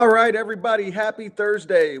All right, everybody, happy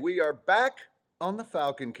Thursday. We are back on the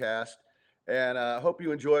Falcon Cast, and I hope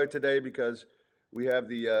you enjoy it today because we have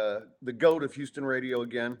the GOAT of Houston radio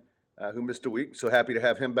again, who missed a week. So happy to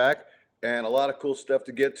have him back, and a lot of cool stuff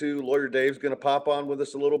to get to. Lawyer Dave's going to pop on with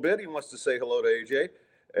us a little bit. He wants to say hello to AJ,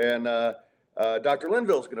 and Dr.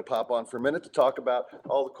 Linville's going to pop on for a minute to talk about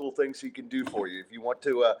all the cool things he can do for you. If you want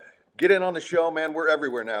to get in on the show, man, we're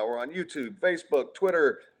everywhere now. We're on YouTube, Facebook,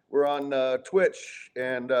 Twitter. We're on Twitch,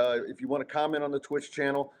 and if you want to comment on the Twitch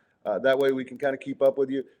channel, that way we can kind of keep up with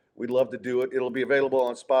you. We'd love to do it. It'll be available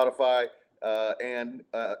on Spotify and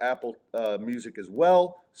Apple Music as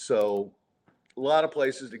well. So a lot of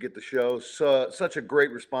places to get the show. So, such a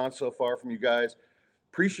great response so far from you guys.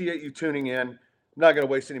 Appreciate you tuning in. I'm not going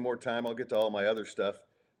to waste any more time. I'll get to all my other stuff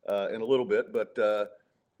in a little bit, but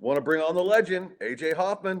want to bring on the legend, AJ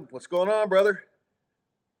Hoffman. What's going on, brother?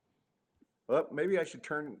 Well, maybe I should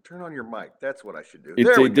turn on your mic. That's what I should do.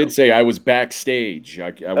 It did say I was backstage. I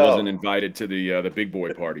wasn't Oh. invited to the big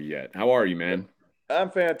boy party yet. How are you, man?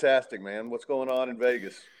 I'm fantastic, man. What's going on in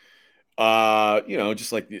Vegas?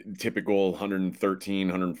 Just like the typical 113,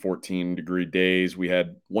 114 degree days. We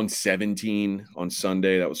had 117 on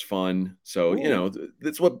Sunday. That was fun. So,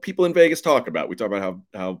 that's what people in Vegas talk about. We talk about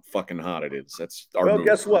how fucking hot it is. That's our Well, move.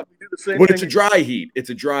 guess what? We do the same But thing. it's a dry heat. It's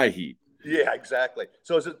a dry heat. Yeah, exactly.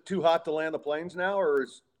 So is it too hot to land the planes now, or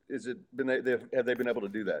is it been have they been able to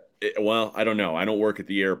do that? Well, I don't know. I don't work at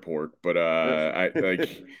the airport, but I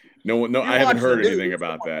like no, You I haven't watch the heard anything news.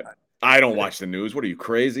 about Come on. that. I don't watch the news. What are you,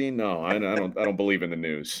 crazy? No, I don't believe in the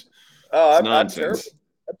news. Oh, It's I'm terrible. nonsense.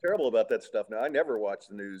 I'm terrible about that stuff now. I never watch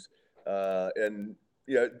the news, and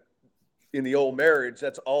in the old marriage,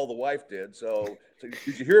 that's all the wife did. So did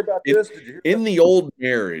you hear about this? Did you hear In the old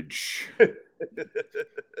marriage,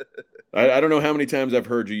 I don't know how many times I've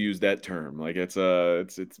heard you use that term. Like it's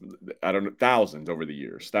I don't know, thousands over the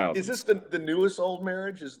years, thousands. Is this the newest old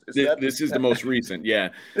marriage? Is that This is the most recent, yeah.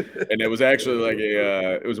 And it was actually like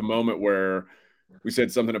it was a moment where we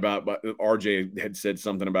said something about RJ had said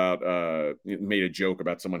something about made a joke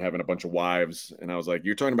about someone having a bunch of wives, and I was like,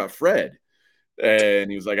 "You're talking about Fred?" And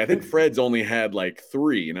he was like, "I think Fred's only had like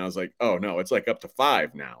 3," and I was like, "Oh no, it's like up to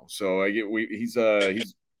 5 now." So he's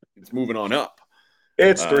it's moving on up.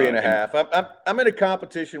 It's 3.5. I'm in a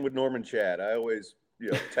competition with Norman Chad. I always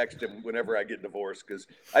text him whenever I get divorced because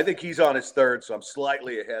I think he's on his 3rd, so I'm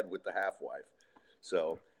slightly ahead with the half wife.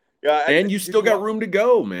 So yeah, and you still got room to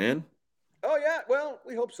go, man. Oh yeah, well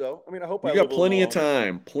we hope so. I mean, I hope you got plenty of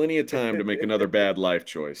time to make another bad life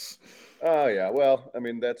choice. Oh yeah, well I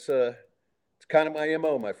mean that's it's kind of my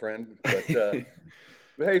MO, my friend. But hey,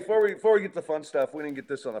 before we get to the fun stuff, we didn't get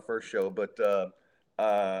this on the first show, but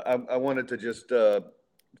I wanted to just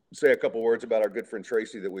say a couple words about our good friend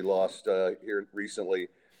Tracy that we lost here recently.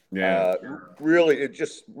 Yeah. Really, it's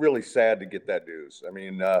just really sad to get that news. I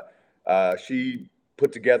mean, she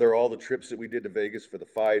put together all the trips that we did to Vegas for the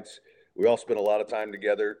fights. We all spent a lot of time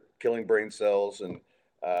together, killing brain cells, and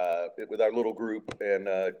with our little group, and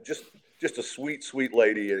just a sweet, sweet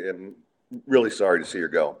lady, and really sorry to see her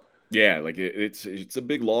go. Yeah, like it's a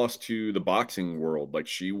big loss to the boxing world. Like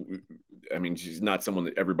I mean, she's not someone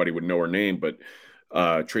that everybody would know her name, but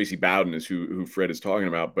Tracy Bowden is who Fred is talking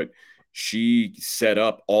about. But she set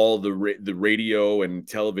up all the radio and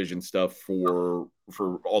television stuff for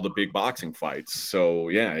all the big boxing fights. So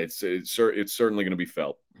yeah, it's certainly going to be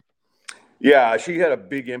felt. Yeah, she had a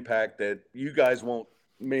big impact that you guys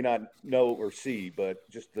may not know or see, but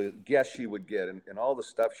just the guests she would get and all the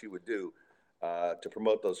stuff she would do to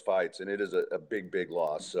promote those fights, and it is a big, big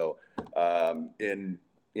loss. So,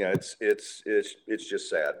 it's just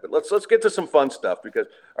sad. But let's get to some fun stuff because,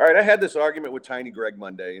 all right, I had this argument with Tiny Greg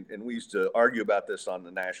Monday, and we used to argue about this on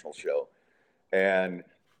the national show, and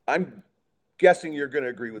I'm guessing you're going to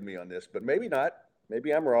agree with me on this, but maybe not.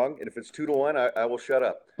 Maybe I'm wrong, and if it's 2-1, I will shut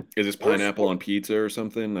up. Is this pineapple on pizza or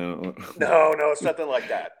something? No, it's nothing like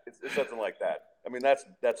that. It's nothing like that. I mean,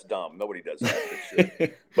 that's dumb. Nobody does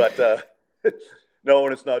that. But no,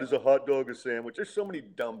 and it's not. Is a hot dog a sandwich? There's so many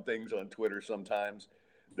dumb things on Twitter sometimes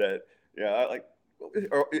that I like.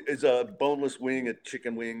 Or is a boneless wing a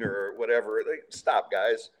chicken wing or whatever? Like, stop,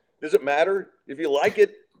 guys. Does it matter if you like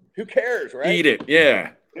it? Who cares, right? Eat it,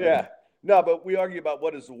 yeah. Yeah. No, but we argue about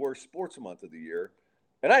what is the worst sports month of the year,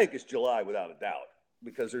 and I think it's July without a doubt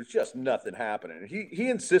because there's just nothing happening. He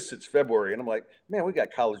insists it's February, and I'm like, man, we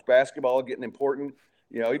got college basketball getting important.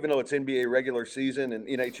 Even though it's NBA regular season and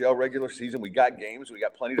NHL regular season, we got games, we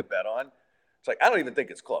got plenty to bet on. It's like I don't even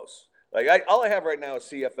think it's close. Like all I have right now is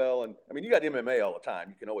CFL, and I mean you got MMA all the time.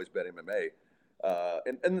 You can always bet MMA,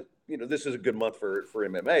 and this is a good month for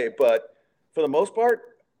MMA, but for the most part,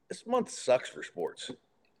 this month sucks for sports.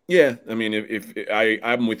 Yeah, I mean, if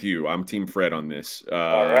I'm with you, I'm Team Fred on this.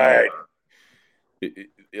 All right.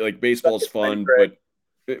 Like Suck baseball's it, Tiny fun, Greg.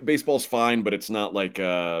 but baseball's fine, but it's not like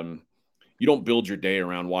you don't build your day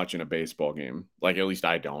around watching a baseball game. Like at least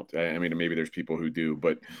I don't. I mean, maybe there's people who do,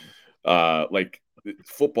 but like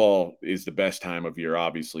football is the best time of year,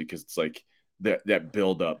 obviously, because it's like that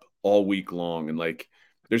build up all week long, and like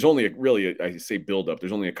there's only I say build up.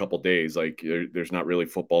 There's only a couple days. Like there's not really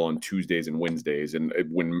football on Tuesdays and Wednesdays, and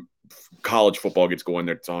when college football gets going,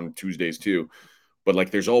 it's on Tuesdays too. But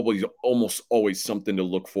like there's almost always something to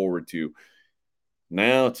look forward to.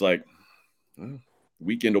 Now it's like well,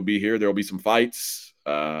 weekend will be here. There'll be some fights.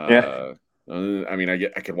 Yeah. I mean,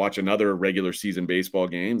 I could watch another regular season baseball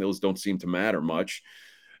game. Those don't seem to matter much.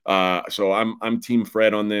 So I'm Team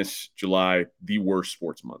Fred on this. July, the worst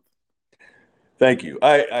sports month. Thank you.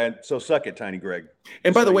 So suck it, Tiny Greg.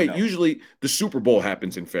 And Just by so the you way, know. usually the Super Bowl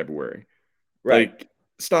happens in February. Right. Like,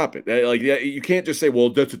 stop it. Like, yeah, you can't just say, "Well,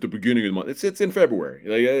 that's at the beginning of the month." It's in February.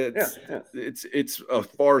 Like, Yeah. Yeah. it's a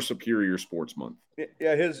far superior sports month.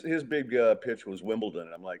 Yeah. His big pitch was Wimbledon,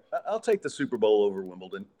 and I'm like, I'll take the Super Bowl over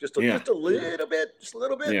Wimbledon, Yeah, just a little bit, just a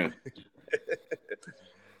little bit. yeah.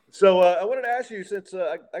 So I wanted to ask you, since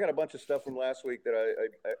I got a bunch of stuff from last week that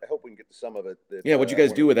I hope we can get to some of it. That Yeah, what'd you I guys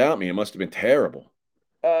wanted. do without me? It must have been terrible.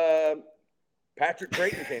 Patrick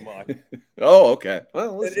Creighton came on. Oh, okay.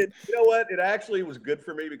 Well, listen. You know what? It actually was good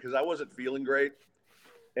for me because I wasn't feeling great,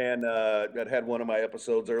 and I'd had one of my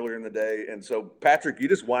episodes earlier in the day, and so Patrick, you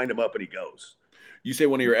just wind him up and he goes. You say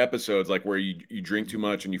one of your episodes, like where you drink too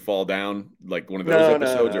much and you fall down, like one of those No, no,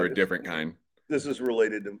 episodes, no. or a different kind? This is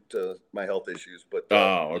related to my health issues,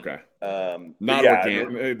 Oh, okay. but Not yeah,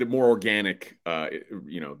 organic, the more organic,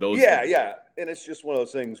 those yeah, things. yeah, and it's just one of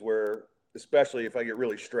those things where, especially if I get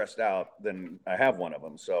really stressed out, then I have one of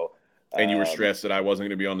them. So, And you were um, stressed that I wasn't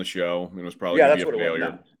going to be on the show, and it was probably yeah, going to that's be a what it was. Now,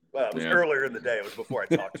 failure. well, it was Yeah. earlier in the day. It was before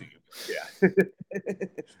I talked to you. Yeah,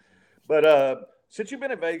 but since you've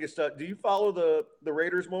been in Vegas, do you follow the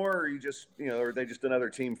Raiders more, or you just or are they just another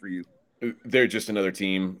team for you? They're just another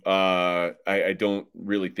team. I don't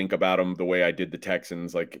really think about them the way I did the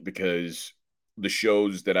Texans, like because the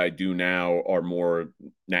shows that I do now are more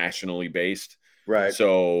nationally based. Right.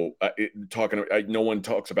 So no one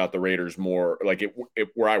talks about the Raiders more. Like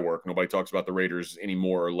where I work, nobody talks about the Raiders any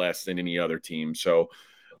more or less than any other team. So,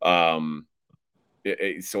 um,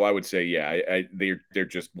 so I would say, yeah, they're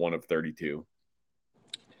just one of 32.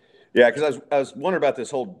 Yeah, because I was wondering about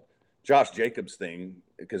this whole Josh Jacobs thing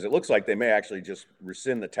because it looks like they may actually just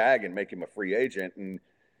rescind the tag and make him a free agent. And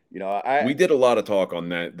I We did a lot of talk on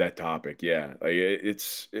that topic. Yeah, like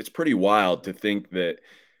it's pretty wild to think that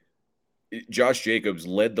Josh Jacobs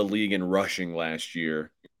led the league in rushing last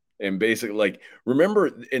year, and basically, like, remember,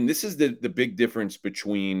 and this is the big difference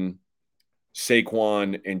between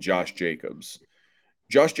Saquon and Josh Jacobs.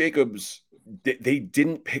 Josh Jacobs, they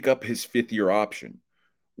didn't pick up his 5th-year option,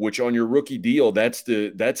 which on your rookie deal, that's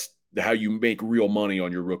how you make real money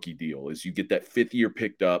on your rookie deal is you get that 5th year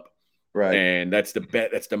picked up, right. and that's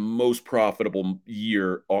the most profitable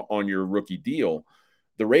year on your rookie deal.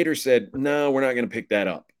 The Raiders said, no, we're not going to pick that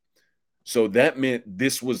up. So that meant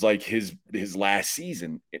this was like his last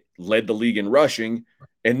season. It led the league in rushing,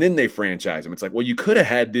 and then they franchise him. It's like, well, you could have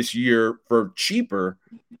had this year for cheaper.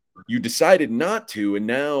 You decided not to, and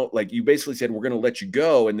now like you basically said we're going to let you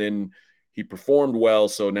go, and then he performed well,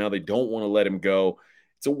 so now they don't want to let him go.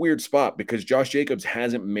 It's a weird spot because Josh Jacobs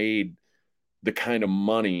hasn't made the kind of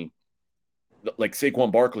money like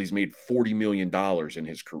Saquon Barkley's made $40 million in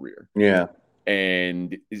his career. Yeah.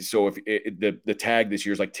 And so if the tag this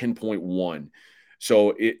year is like 10.1.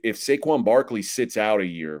 So if Saquon Barkley sits out a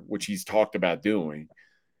year, which he's talked about doing,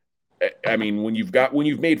 I mean, when you've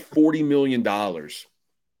made $40 million,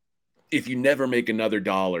 if you never make another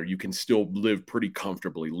dollar, you can still live pretty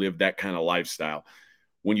comfortably, live that kind of lifestyle.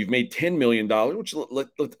 When you've made $10 million, which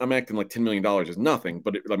I'm acting like $10 million is nothing,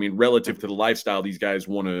 but I mean, relative to the lifestyle these guys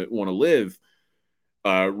want to live,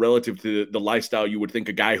 relative to the lifestyle you would think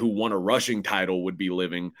a guy who won a rushing title would be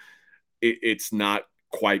living, it's not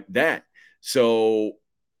quite that. So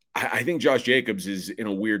I think Josh Jacobs is in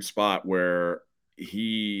a weird spot where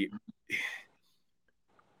he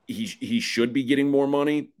should be getting more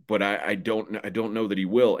money, but I don't know that he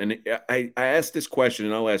will. And I asked this question,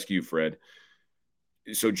 and I'll ask you, Fred.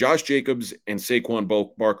 So Josh Jacobs and Saquon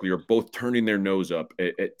Barkley are both turning their nose up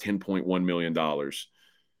at $10.1 million.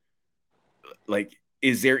 Like,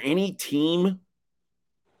 is there any team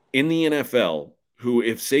in the NFL who,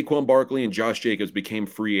 if Saquon Barkley and Josh Jacobs became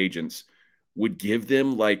free agents, would give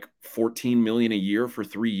them like 14 million a year for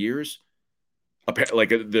 3 years? Like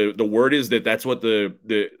the word is that's what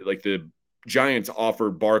the Giants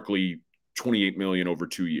offered Barkley $28 million over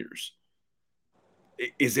 2 years.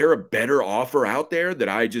 Is there a better offer out there that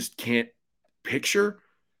I just can't picture?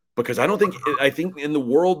 Because I think in the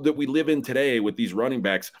world that we live in today with these running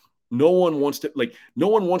backs, no one wants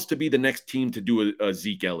to be the next team to do a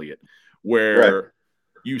Zeke Elliott, Right. where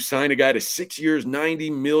you sign a guy to 6 years,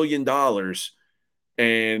 $90 million,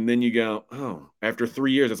 and then you go, oh, after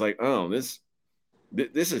 3 years, it's like, oh, this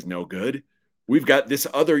is no good. We've got this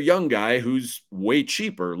other young guy who's way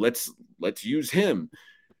cheaper. Let's use him.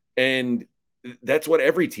 And that's what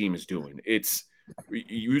every team is doing. It's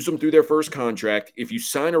use them through their first contract. If you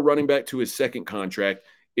sign a running back to his second contract,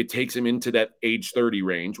 it takes him into that age 30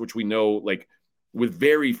 range, which we know, like, with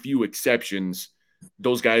very few exceptions,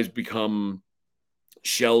 those guys become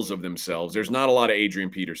shells of themselves. There's not a lot of Adrian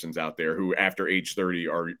Petersons out there who, after age 30,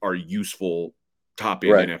 are useful top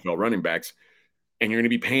end Right. NFL running backs, and you're going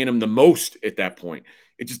to be paying them the most at that point.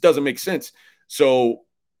 It just doesn't make sense. So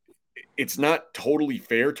it's not totally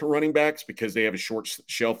fair to running backs because they have a short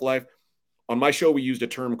shelf life. On my show, we used a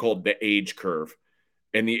term called the age curve.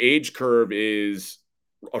 And the age curve is,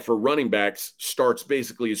 for running backs, starts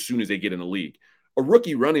basically as soon as they get in the league. A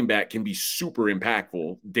rookie running back can be super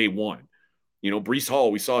impactful day one. Breece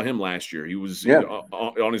Hall, we saw him last year. He was Yeah.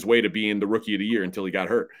 on his way to being the rookie of the year until he got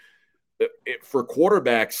hurt. For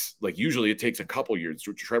quarterbacks, like, usually it takes a couple years.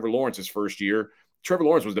 Trevor Lawrence's first year, Trevor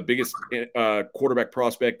Lawrence was the biggest quarterback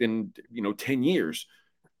prospect in 10 years.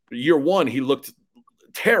 Year one, he looked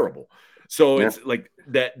terrible. So Yeah. it's like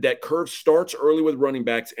that curve starts early with running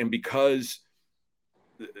backs, and because,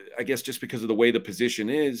 I guess, just because of the way the position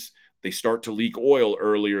is, they start to leak oil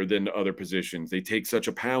earlier than other positions. They take such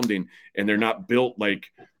a pounding, and they're not built like,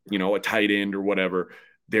 a tight end or whatever.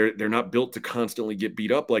 They're not built to constantly get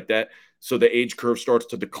beat up like that. So the age curve starts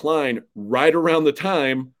to decline right around the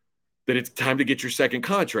time that it's time to get your second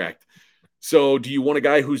contract. So do you want a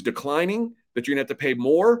guy who's declining that you're going to have to pay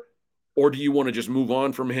more? Or do you want to just move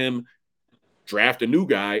on from him, draft a new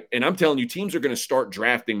guy? And I'm telling you, teams are going to start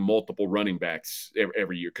drafting multiple running backs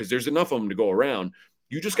every year because there's enough of them to go around.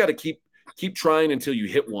 You just got to keep trying until you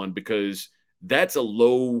hit one, because that's a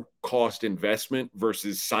low cost investment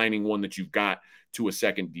versus signing one that you've got to a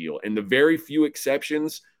second deal. And the very few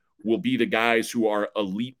exceptions will be the guys who are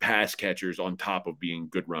elite pass catchers on top of being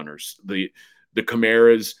good runners. The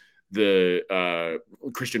Camaras, the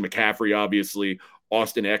Christian McCaffrey, obviously,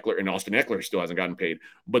 Austin Eckler still hasn't gotten paid.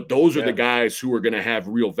 But those are the guys who are going to have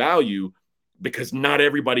real value, because not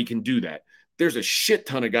everybody can do that. There's a shit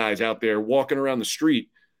ton of guys out there walking around the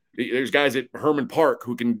street. There's guys at Herman Park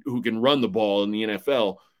who can run the ball in the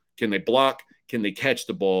NFL. Can they block? Can they catch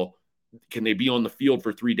the ball? Can they be on the field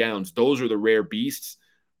for 3 downs? Those are the rare beasts.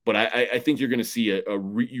 But I think you're going to see or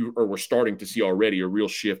we're starting to see already, a real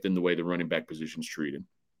shift in the way the running back position is treated.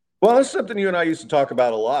 Well, that's something you and I used to talk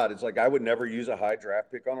about a lot. It's like, I would never use a high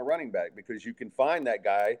draft pick on a running back because you can find that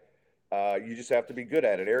guy. You just have to be good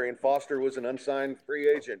at it. Arian Foster was an unsigned free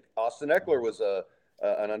agent. Austin Eckler was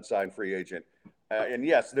an unsigned free agent. And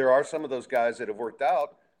yes, there are some of those guys that have worked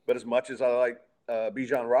out. But as much as I like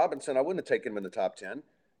Bijan Robinson, I wouldn't have taken him in the top 10.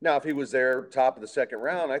 Now, if he was there top of the second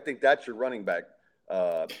round, I think that's your running back.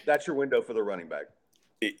 That's your window for the running back.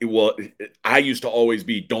 I used to always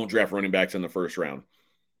be, don't draft running backs in the first round.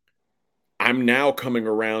 I'm now coming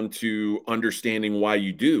around to understanding why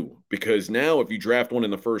you do, because now if you draft one in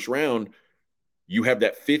the first round, you have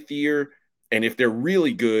that 5th year, and if they're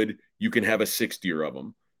really good, you can have a 6th year of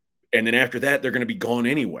them, and then after that, they're going to be gone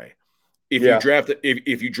anyway. If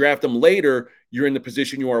you draft them later, you're in the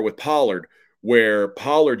position you are with Pollard, where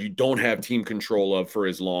Pollard you don't have team control of for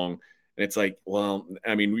as long. And it's like, well,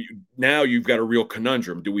 I mean, now you've got a real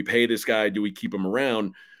conundrum. Do we pay this guy? Do we keep him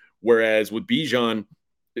around? Whereas with Bijan,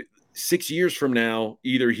 6 years from now,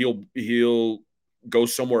 either he'll go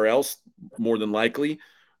somewhere else, more than likely,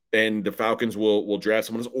 and the Falcons will draft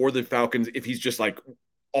someone else, or the Falcons, if he's just like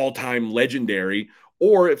all-time legendary,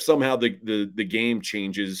 or if somehow the game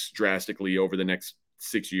changes drastically over the next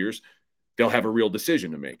 6 years, they'll have a real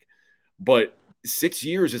decision to make. But 6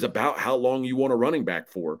 years is about how long you want a running back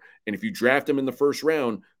for. And if you draft him in the first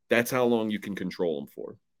round, that's how long you can control him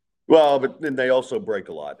for. Well, but then they also break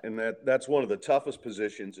a lot. And that's one of the toughest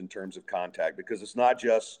positions in terms of contact, because it's not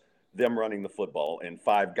just them running the football and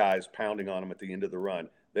 5 guys pounding on them at the end of the run.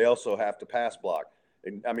 They also have to pass block.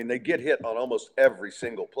 And I mean, they get hit on almost every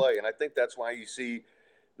single play. And I think that's why you see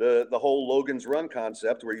the whole Logan's Run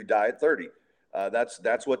concept, where you die at 30.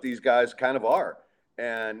 That's what these guys kind of are.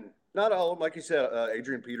 And not all of them, like you said,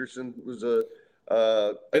 Adrian Peterson was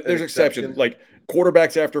there's exceptions, like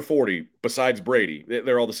quarterbacks after 40, besides Brady,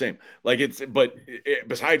 they're all the same.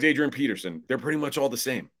 Besides Adrian Peterson, they're pretty much all the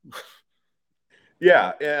same.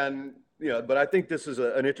 Yeah, and but I think this is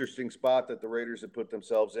an interesting spot that the Raiders have put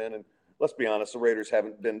themselves in. And let's be honest, the Raiders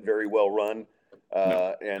haven't been very well run,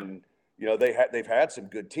 No. and they've had some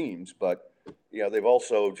good teams, but they've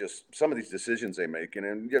also just some of these decisions they make,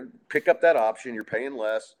 and you pick up that option, you're paying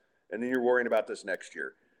less, and then you're worrying about this next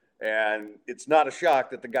year. And it's not a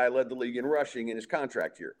shock that the guy led the league in rushing in his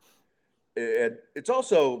contract year. It's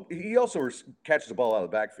also he also catches the ball out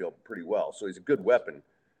of the backfield pretty well, so he's a good weapon.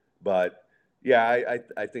 But yeah,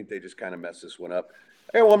 I think they just kind of messed this one up.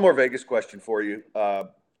 I got one more Vegas question for you.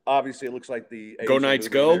 Obviously, it looks like the Go A's are Knights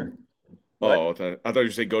moving go. there. Oh, What? I thought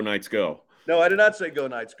you said go Knights go. No, I did not say go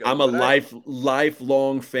Knights go. I'm a But I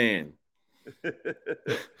lifelong fan.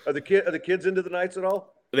 are the kids into the Knights at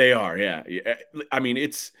all? They are, yeah. Yeah. I mean,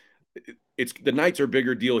 it's the Knights are a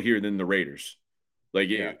bigger deal here than the Raiders. Like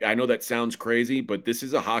Yeah. I know that sounds crazy, but this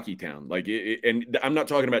is a hockey town. And I'm not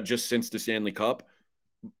talking about just since the Stanley Cup.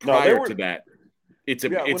 No, they Prior to were. that,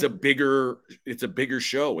 Yeah. it's a bigger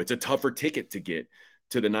show. It's a tougher ticket to get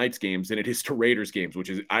to the Knights games than it is to Raiders games, which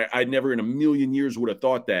is I never in a million years would have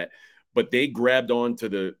thought that. But they grabbed on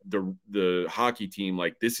to the hockey team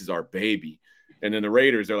like this is our baby. And then the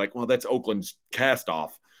Raiders, they're like, well, that's Oakland's cast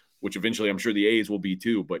off, which eventually I'm sure the A's will be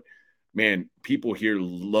too. But man, people here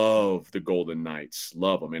love the Golden Knights,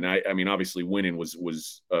 love them. And I mean, obviously winning was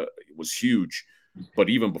huge, but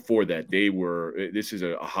even before that, they were. This is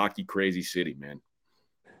a hockey crazy city, man.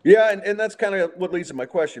 Yeah, and that's kind of what leads to my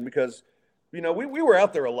question because, we were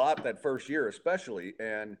out there a lot that first year, especially,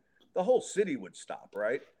 and the whole city would stop,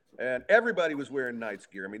 right? And everybody was wearing Knights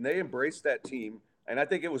gear. I mean, they embraced that team, and I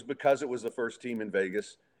think it was because it was the first team in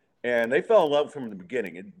Vegas, and they fell in love from the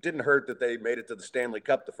beginning. It didn't hurt that they made it to the Stanley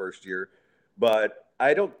Cup the first year, but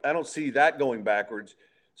I don't see that going backwards.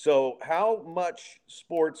 So, how much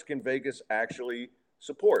sports can Vegas actually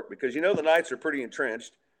support? Because the Knights are pretty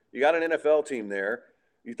entrenched. You got an NFL team there.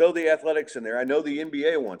 You throw the athletics in there. I know the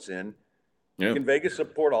NBA wants in. Yeah, Can Vegas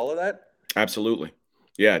support all of that? absolutely.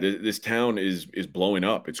 Yeah, this town is blowing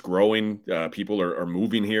up. It's growing. People are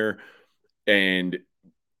moving here, and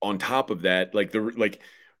on top of that,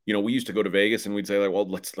 we used to go to Vegas and we'd say like, well,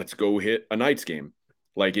 let's go hit a Knights game.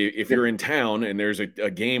 Like if Yeah. you're in town and there's a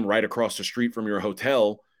game right across the street from your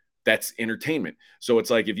hotel, that's entertainment. So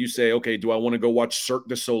it's like if you say, okay, do I want to go watch Cirque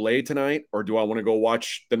du Soleil tonight or do I want to go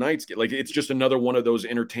watch the Knights game? Like it's just another one of those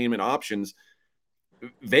entertainment options.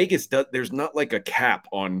 Vegas does there's not like a cap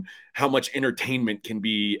on how much entertainment can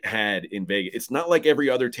be had in Vegas. It's not like every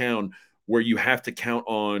other town where you have to count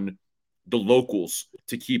on the locals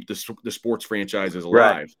to keep the sports franchises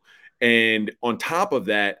Right. alive. And on top of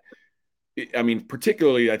that, I mean,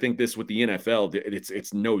 particularly I think this with the NFL,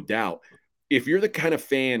 it's no doubt. If you're the kind of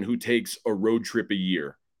fan who takes a road trip a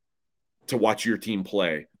year to watch your team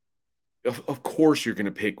play, of course you're going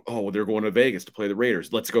to pick, oh, they're going to Vegas to play the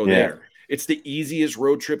Raiders. Let's go Yeah. there. It's the easiest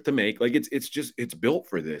road trip to make. Like it's built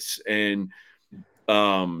for this. And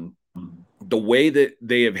um the way that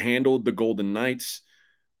they have handled the Golden Knights,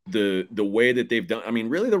 the way that they've done, I mean,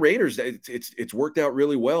 really the Raiders, it's worked out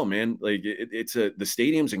really well, man. Like the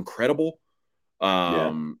stadium's incredible.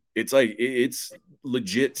 Yeah. It's like it's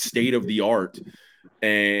legit state of the art.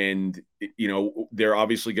 And they're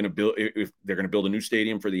obviously going to build if they're going to build a new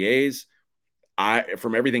stadium for the A's.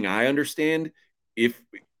 From everything I understand, if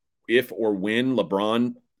or when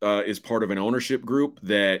LeBron is part of an ownership group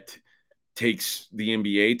that takes the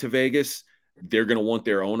NBA to Vegas, they're going to want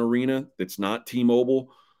their own arena that's not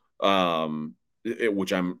T-Mobile,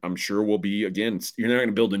 which I'm sure will be again. You're not going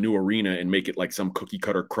to build a new arena and make it like some cookie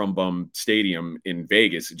cutter crumb bum stadium in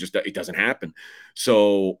Vegas. It doesn't happen.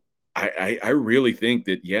 So I really think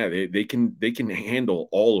that they can handle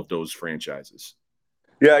all of those franchises.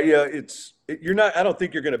 Yeah. Yeah. You're not. I don't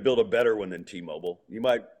think you're going to build a better one than T-Mobile. You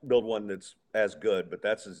might build one that's as good, but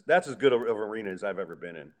that's as good of arena as I've ever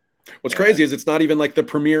been in. What's crazy And is it's not even like the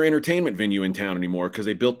premier entertainment venue in town anymore because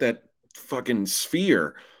they built that fucking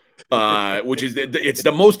Sphere, which is it's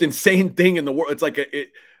the most insane thing in the world. It's like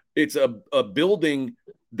it's a building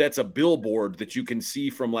that's a billboard that you can see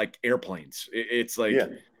from like airplanes. It's like yeah.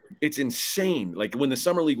 it's insane. Like when the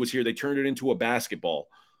summer league was here, they turned it into a basketball.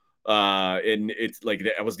 And it's like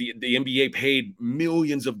that was the NBA paid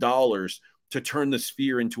millions of dollars to turn the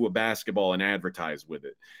Sphere into a basketball and advertise with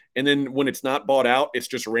it. And then when it's not bought out, it's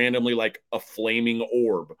just randomly like a flaming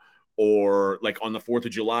orb, or like on the 4th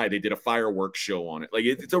of July, they did a fireworks show on it. Like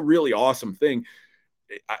it's a really awesome thing.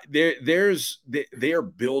 They are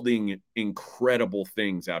building incredible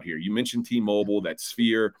things out here. You mentioned T-Mobile, that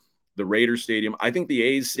Sphere, the Raiders Stadium. I think the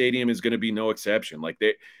A's Stadium is going to be no exception. Like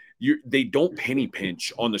they don't penny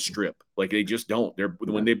pinch on the strip. Like they just don't.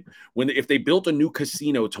 If they built a new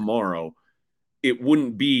casino tomorrow, it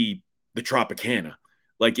wouldn't be the Tropicana.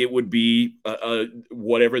 Like it would be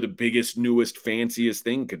whatever the biggest, newest, fanciest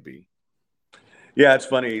thing could be. Yeah, it's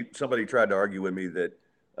funny. Somebody tried to argue with me that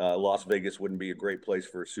Las Vegas wouldn't be a great place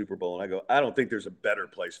for a Super Bowl. And I go, I don't think there's a better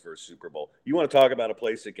place for a Super Bowl. You want to talk about a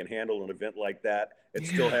place that can handle an event like that and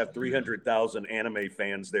still have 300,000 anime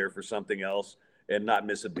fans there for something else and not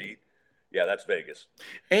miss a beat? Yeah, that's Vegas.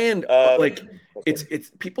 And like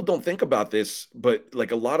it's people don't think about this, but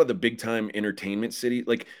like a lot of the big time entertainment city,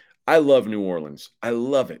 like I love New Orleans. I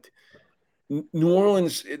love it. New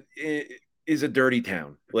Orleans is a dirty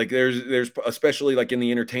town. Like there's especially like in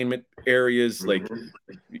the entertainment areas. Like,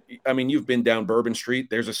 I mean, you've been down Bourbon Street.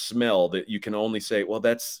 There's a smell that you can only say, well,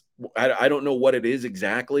 that's I don't know what it is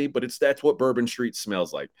exactly, but that's what Bourbon Street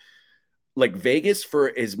smells like. Like Vegas,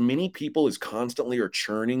 for as many people as constantly are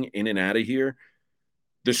churning in and out of here,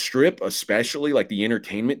 the Strip, especially like the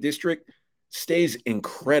entertainment district, stays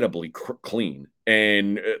incredibly clean.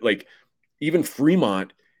 And like even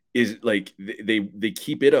Fremont is like they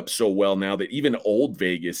keep it up so well now that even old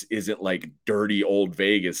Vegas isn't like dirty old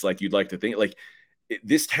Vegas like you'd like to think. Like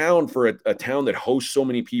this town, for a town that hosts so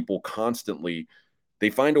many people constantly, they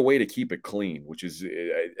find a way to keep it clean, which is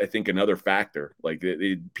I think another factor. Like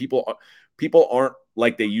people aren't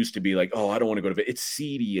like they used to be. Like, oh, I don't want to go to Vegas. It's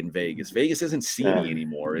seedy in Vegas. Vegas isn't seedy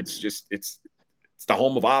anymore. It's just it's the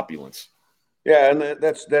home of opulence. Yeah, and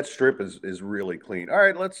that strip is really clean. All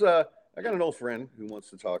right, let's. I got an old friend who wants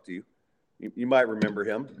to talk to you. You might remember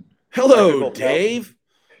him. Hello, Dave.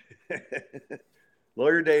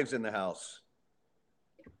 Lawyer Dave's in the house.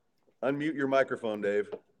 Unmute your microphone, Dave.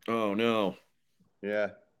 Oh no. Yeah,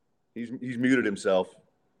 he's muted himself.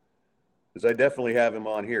 Because I definitely have him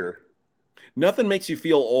on here. Nothing makes you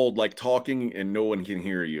feel old like talking and no one can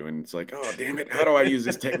hear you. And it's like, oh, damn it. How do I use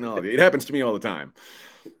this technology? It happens to me all the time.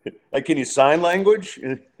 Like, can you sign language?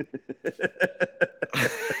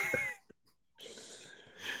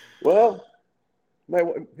 Well,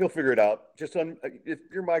 he'll figure it out. Just if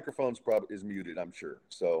your microphone's probably is muted, I'm sure.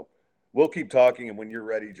 So we'll keep talking, and when you're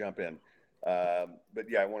ready, jump in. But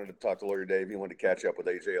yeah, I wanted to talk to Lawyer Dave. He wanted to catch up with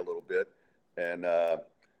AJ a little bit, and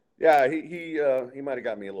yeah, he might have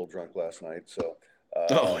got me a little drunk last night. So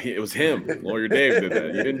it was him. Lawyer Dave did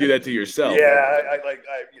that. You didn't do that to yourself. Yeah, like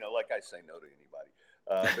I say no to anybody.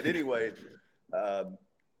 But anyway,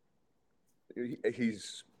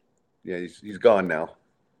 he's gone now.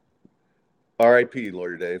 R.I.P.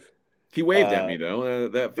 Lawyer Dave. He waved at me though.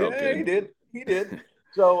 That felt good. He did.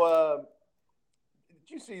 So,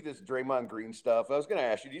 did you see this Draymond Green stuff? I was going to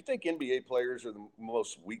ask you. Do you think NBA players are the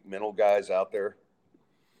most weak mental guys out there?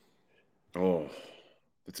 Oh,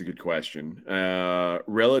 that's a good question.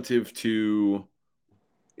 Relative to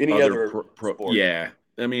any other sport? Yeah,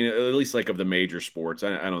 I mean, at least like of the major sports,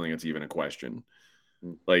 I don't think it's even a question.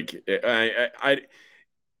 Like, I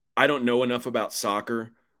don't know enough about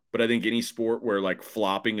soccer, but I think any sport where like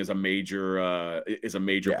flopping is a major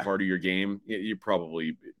part of your game, you're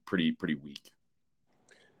probably pretty weak.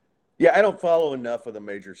 Yeah, I don't follow enough of the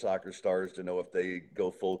major soccer stars to know if they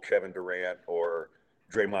go full Kevin Durant or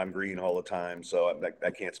Draymond Green all the time. So I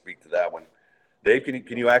can't speak to that one. Dave,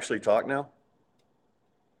 can you actually talk now?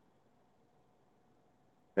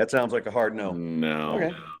 That sounds like a hard no. No.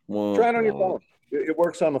 Okay. Well, try it on your phone. It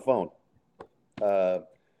works on the phone.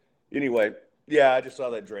 Anyway, yeah, I just saw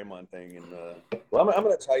that Draymond thing. And well, I'm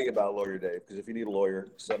going to tell you about Lawyer Dave, because if you need a lawyer,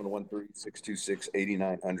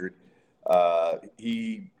 713-626-8900.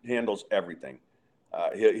 He handles everything.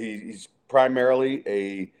 He's primarily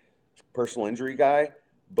a personal injury guy,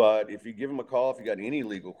 but if you give him a call, if you got any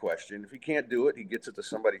legal question, if he can't do it, he gets it to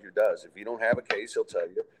somebody who does. If you don't have a case, he'll tell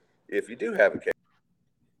you. If you do have a case,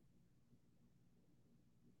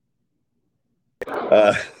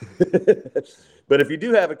 but if you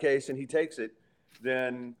do have a case and he takes it,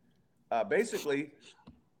 then basically,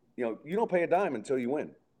 you don't pay a dime until you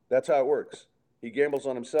win. That's how it works. He gambles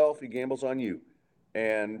on himself. He gambles on you.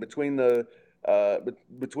 And between that,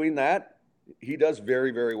 he does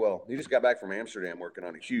very, very well. He just got back from Amsterdam working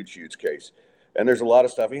on a huge case. And there's a lot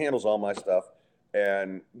of stuff. He handles all my stuff.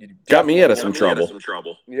 And you got me out of some trouble.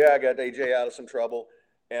 Yeah, I got AJ out of some trouble.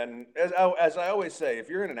 And as I always say, if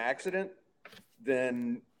you're in an accident,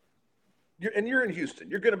 then you're in Houston,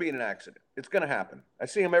 you're going to be in an accident. It's going to happen. I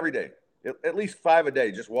see him every day, at least 5 a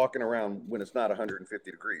day, just walking around when it's not 150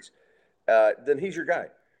 degrees. Then he's your guy,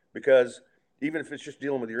 because even if it's just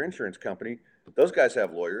dealing with your insurance company, those guys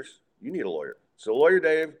have lawyers. You need a lawyer. So Lawyer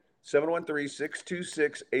Dave,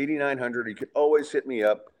 713-626-8900. You can always hit me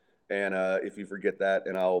up. And if you forget that,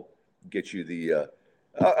 and I'll get you the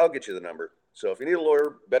number. So if you need a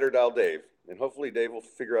lawyer, better dial Dave. And hopefully Dave will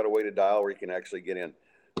figure out a way to dial where you can actually get in.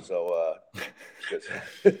 So,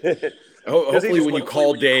 Hopefully, when you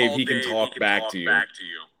call Hopefully, when you Dave, call he can Dave, he talk can back talk to you. back to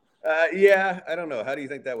you. Yeah, I don't know. How do you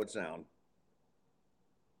think that would sound?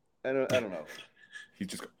 I don't know. He's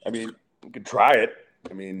just. I mean, you could try it.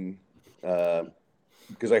 I mean,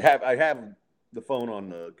 because I have the phone on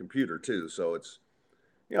the computer too, so it's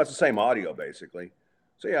it's the same audio basically.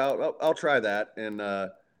 So yeah, I'll try that. And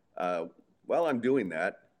while I'm doing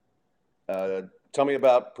that, tell me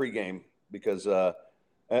about pregame because I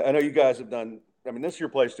know you guys have done. I mean, this is your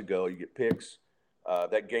place to go. You get picks.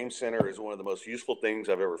 That game center is one of the most useful things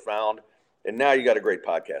I've ever found. And now you got a great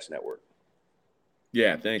podcast network.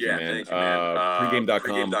 Yeah, thank you, man.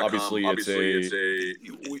 Pregame.com. Obviously,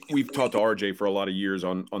 we've talked to RJ for a lot of years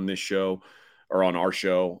on this show or on our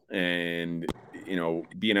show, and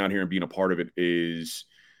being out here and being a part of it is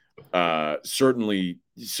certainly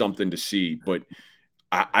something to see. But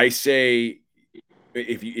I say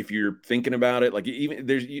if you're thinking about it, like even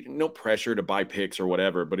there's no pressure to buy picks or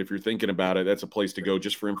whatever, but if you're thinking about it, that's a place to go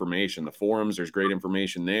just for information. The forums, there's great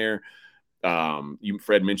information there.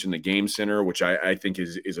 Fred mentioned the game center, which I think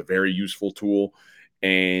is a very useful tool.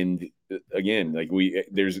 And again, like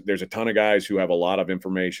there's a ton of guys who have a lot of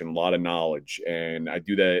information, a lot of knowledge. And I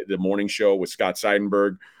do the morning show with Scott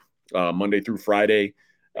Seidenberg, Monday through Friday.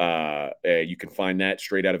 You can find that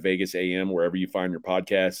straight out of Vegas AM, wherever you find your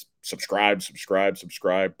podcasts. Subscribe,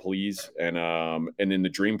 please. And then the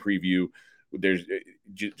Dream Preview, there's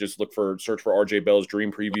just search for RJ Bell's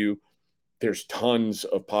Dream Preview. There's tons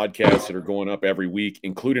of podcasts that are going up every week,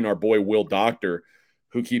 including our boy Will Doctor,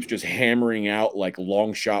 who keeps just hammering out like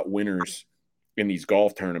long shot winners in these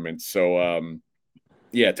golf tournaments. So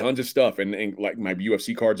yeah, tons of stuff. And like my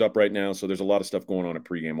UFC card's up right now. So there's a lot of stuff going on at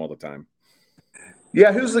pregame all the time.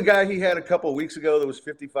 Yeah, who's the guy he had a couple of weeks ago that was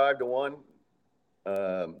 55-1?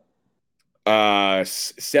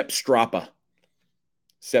 Sepp Strappa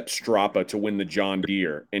to win the John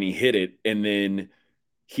Deere, and he hit it, and then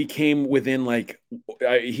he came within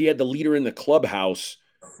he had the leader in the clubhouse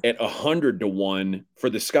at 100-1 for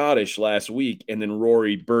the Scottish last week, and then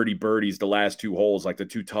Rory birdies the last two holes, like the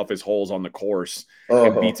two toughest holes on the course,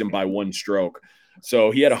 and beats him by one stroke.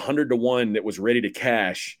 So he had 100-1 that was ready to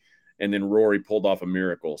cash, and then Rory pulled off a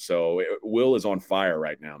miracle. So Will is on fire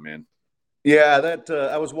right now, man. Yeah,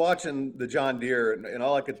 I was watching the John Deere, and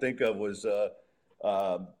all I could think of was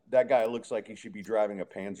that guy looks like he should be driving a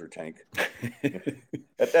Panzer tank.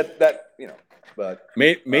 But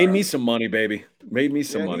made me some money, baby. Made me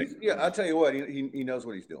some money. Yeah, I'll tell you what, he knows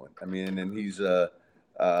what he's doing. I mean, and he's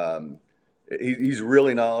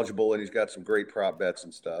really knowledgeable, and he's got some great prop bets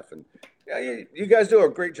and stuff. And yeah, you guys do a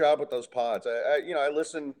great job with those pods. I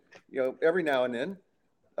listen, every now and then,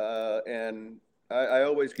 and I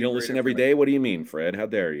always you don't listen every day. What do you mean, Fred? How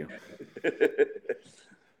dare you?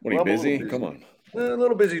 What are you busy? Come on. A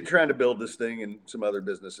little busy trying to build this thing and some other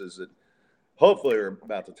businesses that hopefully are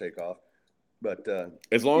about to take off. But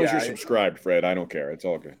as long as you're subscribed, Fred, I don't care. It's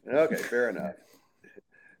all good. Okay, fair enough.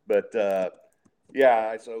 But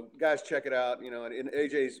yeah, so guys, check it out. And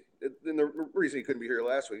AJ's, and the reason he couldn't be here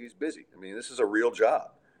last week, he's busy. I mean, this is a real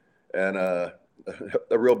job and a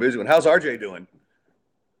real busy one. How's RJ doing?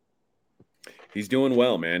 He's doing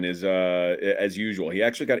well, man. As usual. He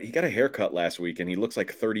actually got a haircut last week, and he looks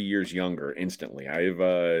like 30 years younger instantly.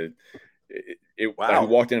 Wow. I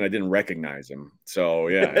walked in, I didn't recognize him. So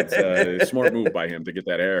yeah, it's a smart move by him to get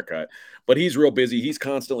that haircut. But he's real busy. He's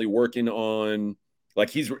constantly working on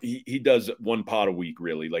he does one pod a week,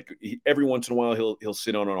 really. Like every once in a while he'll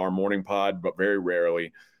sit on our morning pod, but very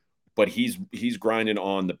rarely. But he's grinding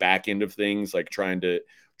on the back end of things, like trying to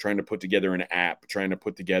put together an app, trying to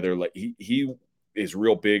put together like he is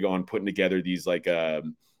real big on putting together these like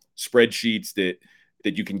spreadsheets that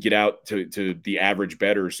you can get out to the average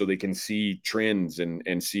bettor so they can see trends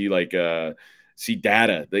and see see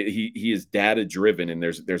data. He is data driven, and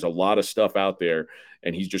there's a lot of stuff out there,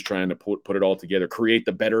 and he's just trying to put it all together, create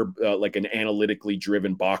the better like an analytically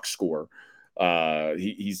driven box score.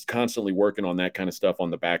 He's constantly working on that kind of stuff on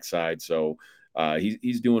the backside, so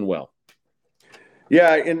he's doing well.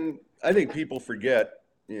 Yeah, and I think people forget,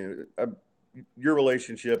 your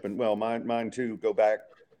relationship and mine too go back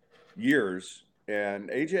years. And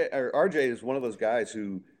RJ is one of those guys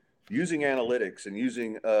who, using analytics and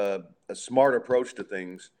using a smart approach to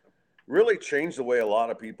things, really changed the way a lot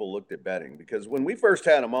of people looked at betting. Because when we first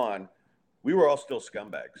had him on, we were all still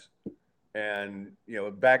scumbags, and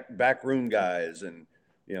backroom guys, and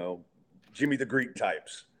Jimmy the Greek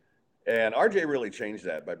types. And RJ really changed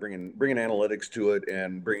that by bringing analytics to it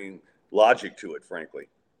and bringing logic to it, frankly.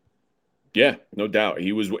 Yeah, no doubt.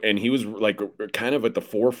 He was like kind of at the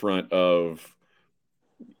forefront of,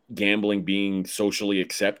 gambling being socially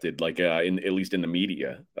accepted, like in at least in the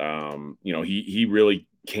media. He really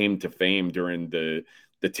came to fame during the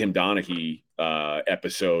Tim Donaghy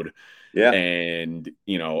episode. Yeah. And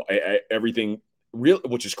everything real,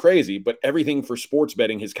 which is crazy, but everything for sports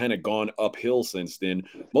betting has kind of gone uphill since then,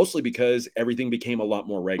 mostly because everything became a lot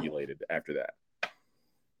more regulated after that.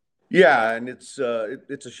 Yeah, and it's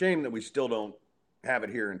a shame that we still don't have it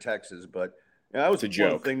here in Texas. But that was It's a one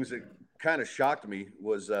of joke. the things that kind of shocked me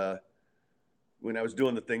was when I was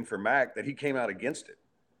doing the thing for Mac that he came out against it.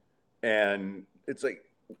 And it's like,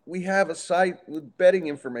 we have a site with betting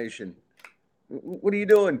information. What are you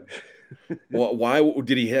doing? Well, why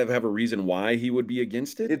did he have a reason why he would be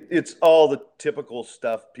against it? It's all the typical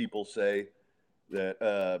stuff people say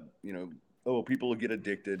that oh, people will get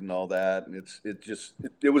addicted and all that, and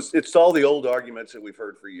it's all the old arguments that we've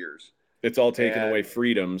heard for years. It's all taking And away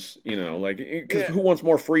freedoms, like, because yeah, who wants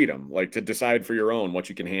more freedom? Like, to decide for your own what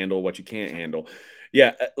you can handle, what you can't handle.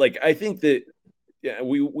 Yeah, like, I think that, yeah,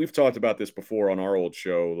 we've talked about this before on our old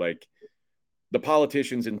show. Like, the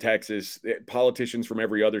politicians in Texas, politicians from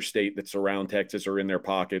every other state that surround Texas are in their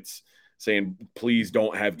pockets saying, please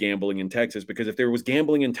don't have gambling in Texas, because if there was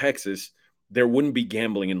gambling in Texas, there wouldn't be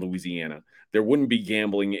gambling in Louisiana. There wouldn't be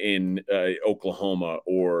gambling in Oklahoma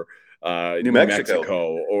or New New Mexico.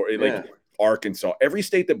 Mexico or like Arkansas. Every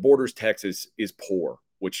state that borders Texas is poor,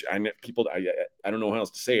 which I don't know how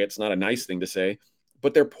else to say it. It's not a nice thing to say,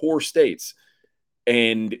 but they're poor states.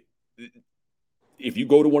 And if you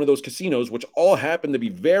go to one of those casinos, which all happen to be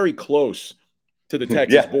very close to the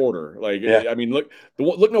Texas border, like, I mean, look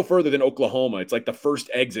no further than Oklahoma. It's like the first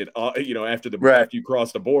exit, after you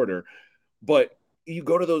cross the border. But you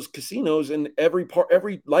go to those casinos, and every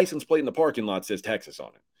license plate in the parking lot says Texas on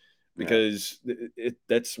it, because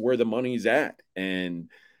that's where the money's at. And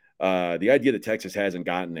the idea that Texas hasn't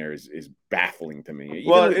gotten there is baffling to me.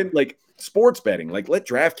 Even like sports betting, like, let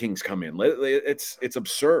DraftKings come in. It's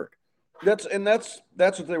absurd. That's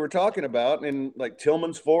what they were talking about, and like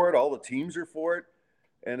Tillman's for it, all the teams are for it,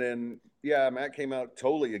 and then Matt came out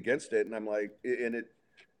totally against it, and I'm like, and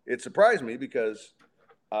it surprised me because,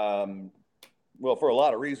 well, for a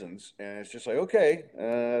lot of reasons, and it's just like, okay,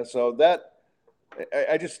 so that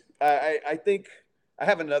I think I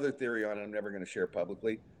have another theory on it. I'm never going to share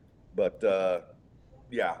publicly, but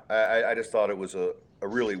I just thought it was a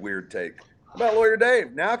really weird take. About Lawyer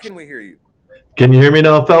Dave. Now can we hear you? Can you hear me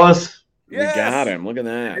now, fellas? Yes. We got him. Look at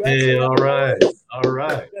that. Hey, all right. All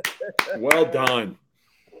right. Well done.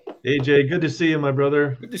 AJ, good to see you, my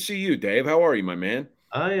brother. Good to see you, Dave. How are you, my man?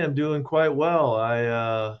 I am doing quite well.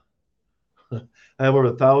 I have over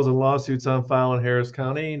 1,000 lawsuits on file in Harris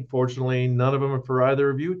County. Fortunately, none of them are for either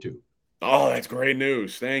of you two. Oh, that's great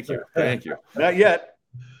news. Thank you. Thank you. Not yet.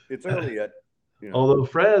 It's early yet. Although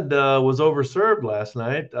Fred was overserved last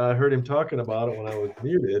night. I heard him talking about it when I was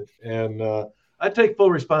muted, and I take full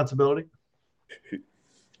responsibility.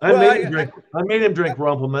 I made him drink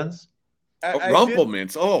Rumplemints.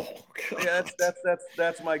 Rumplemints. Oh, God. Yeah,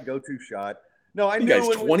 that's my go-to shot. No, I knew.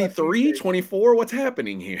 You guys 23, 24? What's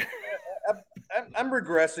happening here? I'm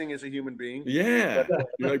regressing as a human being. Yeah,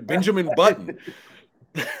 you're like Benjamin Button.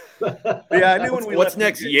 I knew when we. What's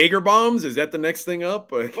next? Jaeger bombs? Is that the next thing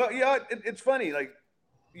up? Well, it's funny. Like,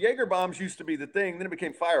 Jaeger bombs used to be the thing, then it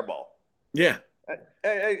became Fireball. Yeah.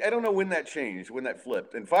 I don't know when that changed, when that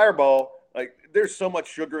flipped. And Fireball, like, there's so much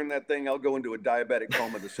sugar in that thing, I'll go into a diabetic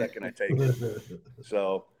coma the second I take it.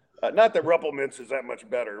 So, not that Rumplemints is that much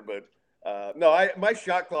better, but no, my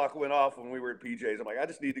shot clock went off when we were at PJ's. I'm like, I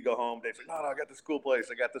just need to go home. Dave's like, no, I got this cool place.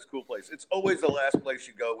 It's always the last place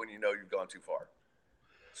you go when you know you've gone too far.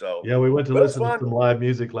 So yeah, we went to listen to some live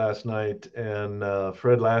music last night, and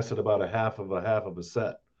Fred lasted about a half of a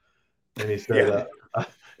set. And he said,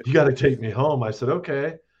 you got to take me home. I said,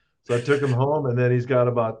 okay. So I took him home, and then he's got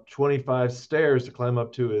about 25 stairs to climb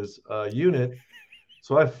up to his unit.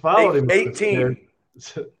 So I followed him 18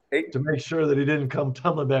 to make sure that he didn't come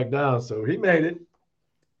tumbling back down. So he made it.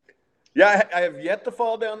 Yeah, I have yet to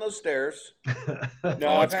fall down those stairs.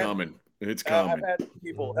 No, it's coming. It's coming. I've had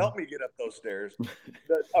people help me get up those stairs.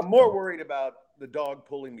 I'm more worried about the dog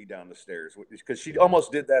pulling me down the stairs, because she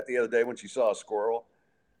almost did that the other day when she saw a squirrel.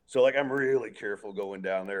 So, like, I'm really careful going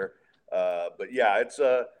down there. But yeah,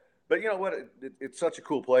 but you know what? It's such a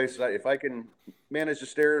cool place. If I can manage the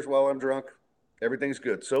stairs while I'm drunk, everything's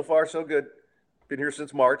good. So far, so good. Been here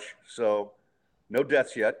since March, so no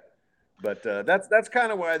deaths yet. But that's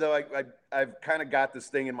kind of why, though, I've kind of got this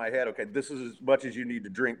thing in my head. Okay, this is as much as you need to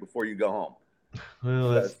drink before you go home. Well,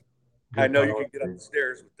 that's I know you can get up the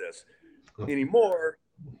stairs with this. Anymore,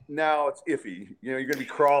 now it's iffy. You know, you're going to be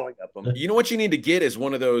crawling up them. You know what you need to get is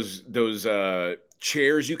one of those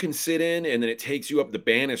chairs you can sit in, and then it takes you up the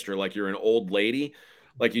banister like you're an old lady.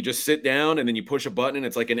 Like you just sit down and then you push a button and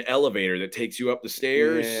it's like an elevator that takes you up the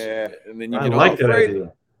stairs. Yeah. And then you I get like off. that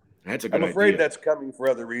idea. That's a good I'm afraid idea. that's coming for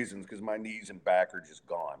other reasons because my knees and back are just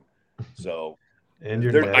gone. So, And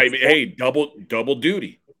your There- neck. I mean, hey, double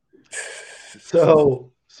duty.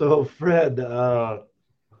 So Fred,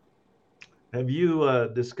 have you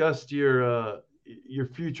discussed your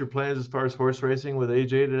future plans as far as horse racing with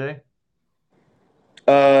AJ today?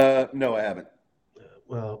 no, I haven't.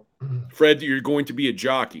 Well, Fred, you're going to be a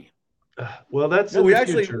jockey. well, that's No, in we the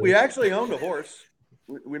actually future. we actually owned a horse.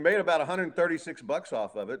 We made about $136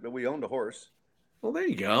 off of it, but we owned a horse. Well, there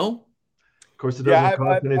you go. Of course, it Yeah, doesn't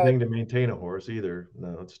cost anything to maintain a horse either.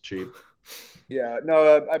 No, it's cheap. Yeah,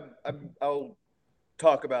 no, I'll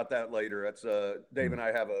talk about that later. That's Dave and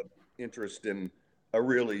I have a interest in a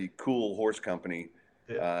really cool horse company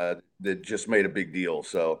that just made a big deal.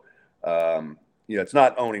 So, it's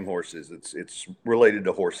not owning horses; it's related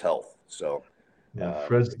to horse health. So, Yeah,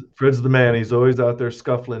 Fred's the man. He's always out there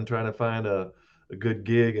scuffling, trying to find a good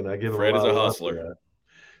gig, and I give him Fred a is lot a of love hustler. for that.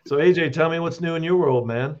 So AJ, tell me what's new in your world,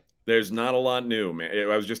 man. There's not a lot new, man.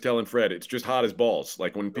 I was just telling Fred, it's just hot as balls.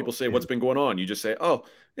 Like when people say, what's been going on? You just say, oh,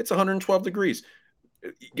 it's 112 degrees.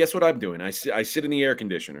 Guess what I'm doing? I sit in the air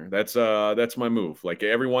conditioner. That's my move. Like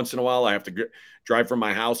every once in a while, I have to drive from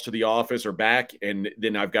my house to the office or back, and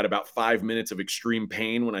then I've got about 5 minutes of extreme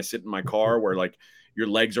pain when I sit in my car, where like your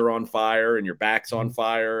legs are on fire and your back's on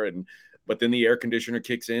fire, but then the air conditioner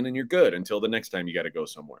kicks in and you're good until the next time you got to go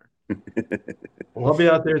somewhere. Well, I'll be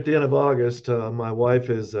out there at the end of August. My wife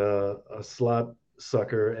is a slot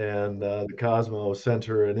sucker, and the Cosmo sent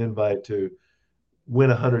her an invite to win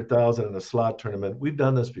 100,000 in a slot tournament. We've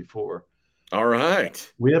done this before. All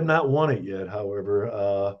right. We have not won it yet,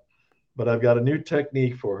 however, but I've got a new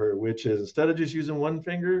technique for her, which is instead of just using one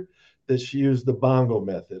finger, that she used the bongo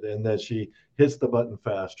method and that she hits the button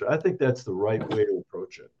faster. I think that's the right way to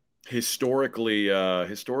approach it. Historically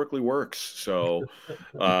works. So,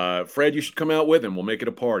 Fred, you should come out with him. We'll make it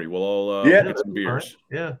a party. We'll all get some beers.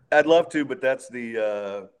 Yeah, I'd love to, but that's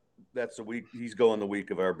the week he's going the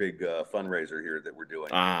week of our big fundraiser here that we're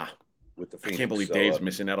doing. With the Phoenix. I can't believe Dave's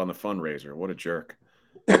missing out on the fundraiser. What a jerk.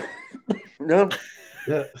 No.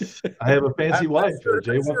 Yeah, I have a fancy wife,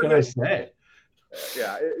 Jay. What can I say?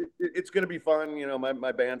 Yeah, it's going to be fun. You know,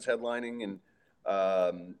 my band's headlining, and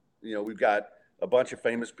we've got a bunch of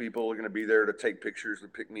famous people are going to be there to take pictures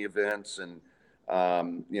with Pick Me events, and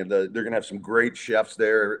they're going to have some great chefs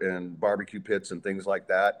there and barbecue pits and things like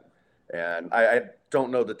that. And I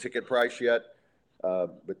don't know the ticket price yet,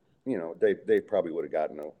 but they probably would have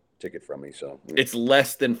gotten a ticket from me. So it's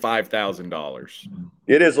less than $5,000.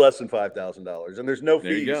 It is less than $5,000, and there's no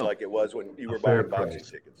There you fees go. like it was when you were fair buying boxing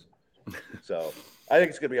price. tickets. So I think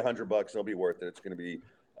it's going to be $100. It'll be worth it. It's going to be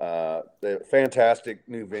the fantastic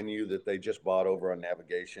new venue that they just bought over on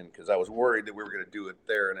Navigation, because I was worried that we were going to do it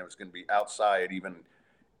there and it was going to be outside, even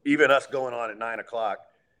us going on at 9:00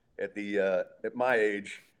 at my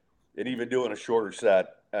age, and even doing a shorter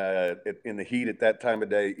set in the heat at that time of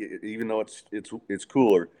day, even though it's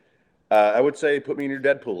cooler. I would say put me in your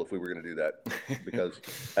Deadpool if we were going to do that, because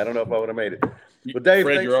I don't know if I would have made it. But Dave,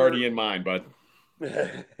 Fred, you're already in mine, bud.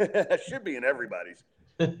 I should be in everybody's.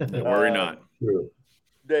 Worry not. True.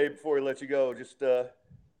 Dave, before we let you go, just give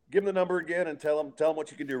them the number again and tell them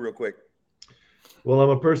what you can do real quick. Well,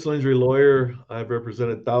 I'm a personal injury lawyer. I've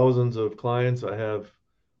represented thousands of clients. I have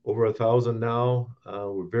over 1,000 now.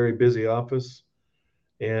 We're a very busy office.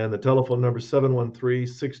 And the telephone number is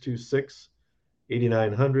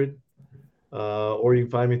 713-626-8900. Or you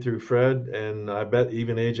can find me through Fred. And I bet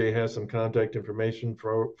even AJ has some contact information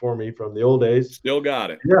for me from the old days. Still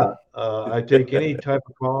got it. Yeah. I take any type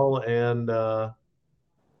of call, and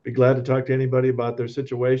be glad to talk to anybody about their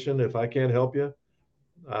situation. If I can't help you,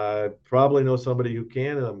 I probably know somebody who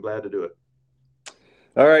can, and I'm glad to do it.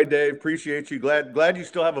 All right, Dave. Appreciate you. Glad you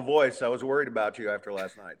still have a voice. I was worried about you after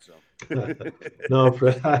last night. So No,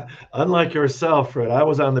 Fred. Unlike yourself, Fred, I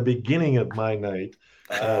was on the beginning of my night.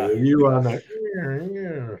 You were on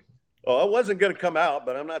the. Oh, I wasn't going to come out,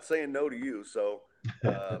 but I'm not saying no to you. So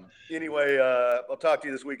anyway, I'll talk to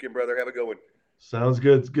you this weekend, brother. Have a good one. Sounds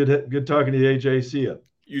good. It's good talking to you, AJ. See ya.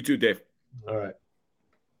 You too, Dave. All right.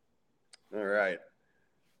 All right.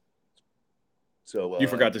 So You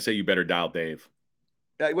forgot to say you better dial Dave.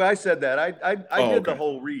 Well, I said that. I did the okay.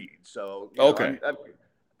 whole read. So Okay.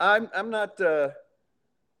 I'm not.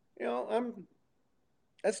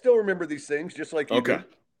 I still remember these things just like you Okay. do.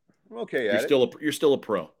 I'm okay at You're still a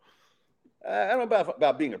pro. I don't know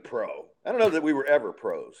about being a pro. I don't know that we were ever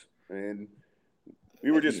pros. I mean,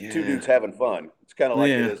 we were just two dudes having fun. It's kind of like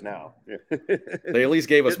it is now. They at least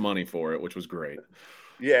gave us money for it, which was great.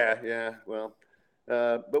 Yeah. Well,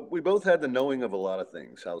 but we both had the knowing of a lot of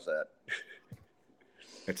things. How's that?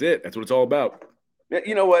 That's it. That's what it's all about. Yeah,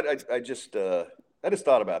 you know what? I just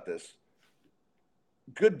thought about this.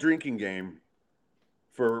 Good drinking game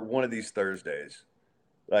for one of these Thursdays.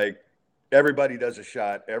 Like everybody does a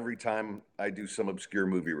shot every time I do some obscure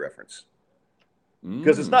movie reference.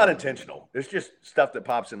 Because it's not intentional. It's just stuff that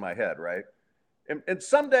pops in my head, right? And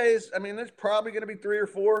some days, I mean, there's probably going to be 3 or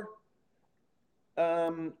 4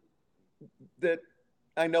 that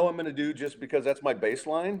I know I'm going to do just because that's my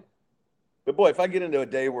baseline. But boy, if I get into a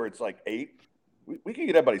day where it's like 8, we can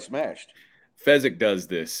get everybody smashed. Fezzik does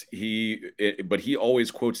this. But he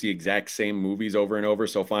always quotes the exact same movies over and over.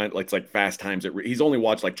 So it's like Fast Times he's only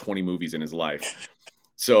watched like 20 movies in his life.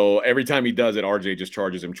 So every time he does it, RJ just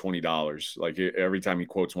charges him $20. Like every time he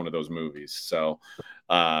quotes one of those movies. So,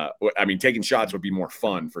 I mean, taking shots would be more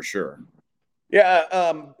fun for sure.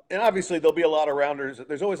 Yeah. And obviously there'll be a lot of rounders.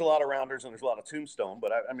 There's always a lot of rounders and there's a lot of tombstone.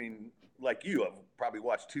 But I mean, like you, I've probably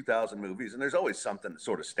watched 2,000 movies and there's always something that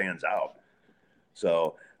sort of stands out.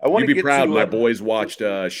 So I want to You'd get be proud. to, My boys watched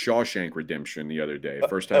Shawshank Redemption the other day.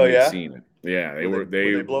 First time they'd seen it. Yeah,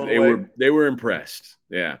 they were impressed.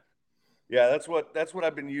 Yeah. Yeah, that's what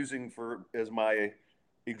I've been using as my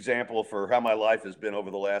example for how my life has been over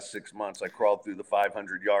the last 6 months. I crawled through the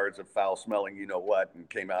 500 yards of foul smelling, you know what, and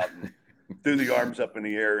came out and threw the arms up in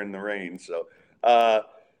the air in the rain. So,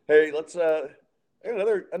 hey, let's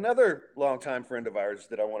another longtime friend of ours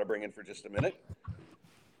that I want to bring in for just a minute.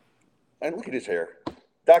 And look at his hair.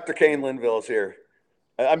 Dr. Kane Linville is here.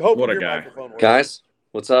 I'm hoping your microphone works. Guys,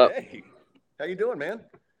 what's up? Hey, how you doing, man?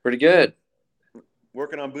 Pretty good.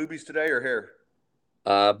 Working on boobies today or hair?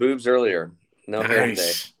 Boobs earlier. No hair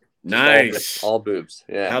today. Nice. All boobs.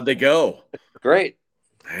 Yeah. How'd they go? Great.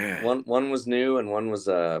 Man. One was new and one was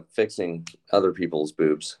fixing other people's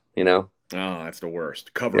boobs, you know? Oh, that's the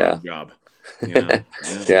worst. Cover-up job.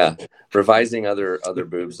 Yeah. Revising other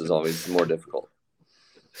boobs is always more difficult.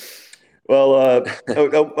 Well,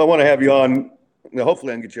 I want to have you on.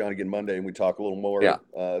 Hopefully, I can get you on again Monday, and we talk a little more. Yeah.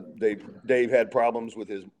 Dave had problems with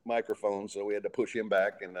his microphone, so we had to push him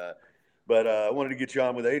back. But I wanted to get you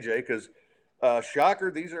on with AJ because, shocker,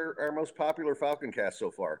 these are our most popular Falcon cast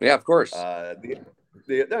so far. Yeah, of course. I mean,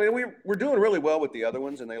 we're doing really well with the other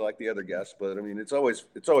ones, and they like the other guests. But I mean, it's always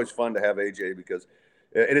fun to have AJ because,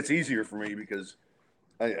 and it's easier for me because,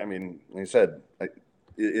 I mean, like I said,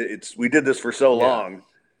 we did this for so long.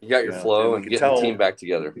 You got your flow and get the team back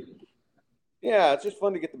together. Yeah, it's just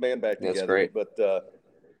fun to get the band back together. That's great. But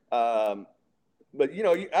you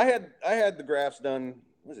know, I had the graphs done.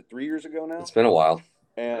 Was it 3 years ago now? It's been a while,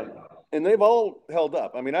 and they've all held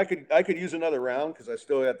up. I mean, I could use another round because I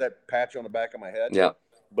still got that patch on the back of my head. Yeah.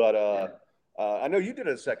 But I know you did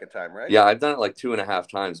it a second time, right? Yeah, I've done it like 2.5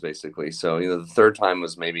 times basically. So the third time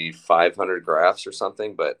was maybe 500 graphs or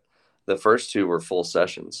something, but the first 2 were full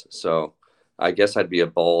sessions. So I guess I'd be a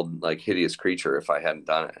bald, like hideous creature if I hadn't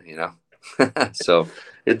done it, you know? So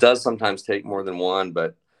it does sometimes take more than one,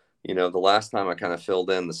 but the last time I kind of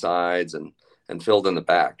filled in the sides and filled in the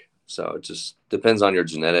back. So it just depends on your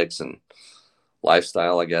genetics and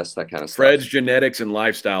lifestyle, I guess, that kind of stuff. Fred's genetics and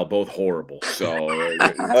lifestyle, both horrible. So,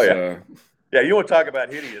 yeah, you want to talk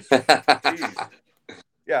about hideous. Jeez.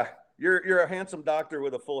 Yeah. You're a handsome doctor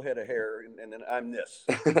with a full head of hair, and then I'm this.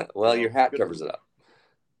 Well, your hat covers it up.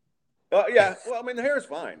 Yeah. Well, I mean, the hair is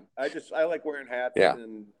fine. I like wearing hats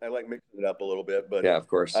and I like mixing it up a little bit. But yeah, of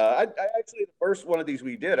course. I actually, the first one of these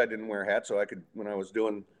we did, I didn't wear hats, so I could, when I was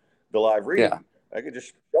doing the live reading, I could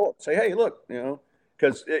just show up, say, hey, look,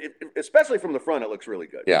 because especially from the front, it looks really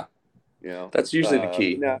good. Yeah. That's usually the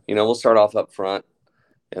key. We'll start off up front,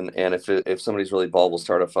 and if somebody's really bald, we'll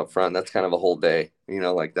start off up front. That's kind of a whole day,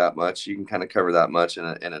 like that much. You can kind of cover that much in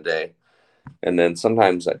a day. And then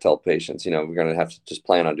sometimes I tell patients, we're going to have to just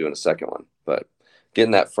plan on doing a second one, but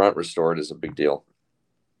getting that front restored is a big deal.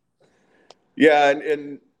 Yeah.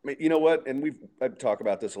 And you know what? And I've talked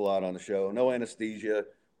about this a lot on the show. No anesthesia.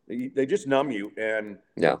 They just numb you. And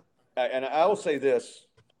and I will say this,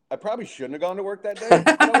 I probably shouldn't have gone to work that day.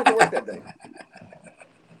 I went to work that day.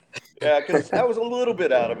 Yeah, because I was a little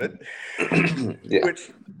bit out of it, which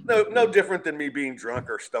no different than me being drunk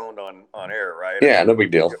or stoned on air, right? Yeah, no big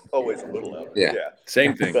deal. Always a little out of it. Yeah,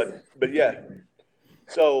 same thing. But yeah,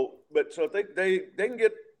 so if they can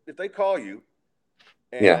get, if they call you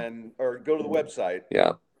or go to the website,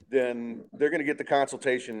 then they're going to get the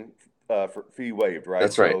consultation for fee waived, right?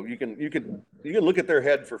 That's right. So you can look at their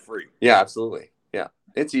head for free. Yeah, absolutely. Yeah.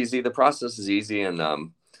 It's easy. The process is easy, and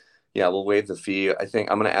yeah, we'll waive the fee. I think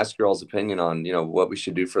I'm going to ask your all's opinion on, what we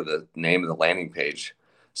should do for the name of the landing page.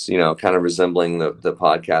 So, kind of resembling the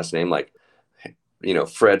podcast name, like,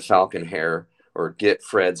 Fred Falcon Hair or Get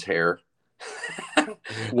Fred's Hair.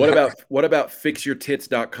 What about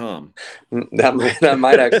fixyourtits.com? That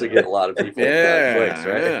might actually get a lot of people clicks,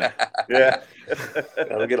 right? Yeah.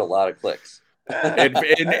 That'll get a lot of clicks. And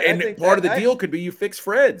part of the deal could be you fix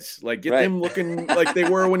Fred's, like get them looking like they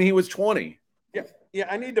were when he was 20. Yeah,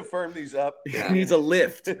 I need to firm these up. He needs a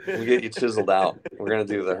lift. We'll get you chiseled out. We're gonna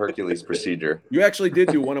do the Hercules procedure. You actually did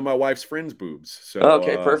do one of my wife's friends' boobs. So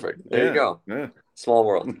okay, perfect. There you go. Yeah. Small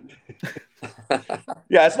world.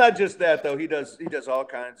 Yeah, it's not just that though. He does all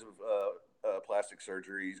kinds of plastic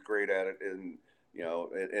surgery. He's great at it,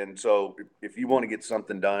 and so if you want to get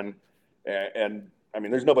something done, and I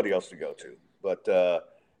mean, there's nobody else to go to. But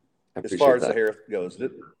as far as the hair goes,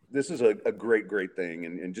 this is a great thing.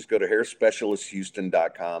 And just go to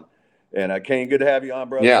hairspecialisthouston.com. And Kane, good to have you on,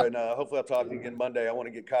 brother. Yeah. And hopefully I'll talk to you again Monday. I want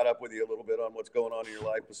to get caught up with you a little bit on what's going on in your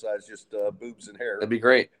life besides just boobs and hair. That'd be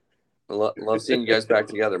great. Love seeing you guys back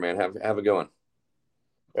together, man. Have a good one.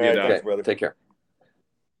 All right, thanks, brother. Take care.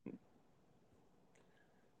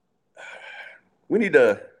 We need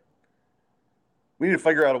to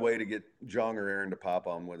figure out a way to get Jong or Aaron to pop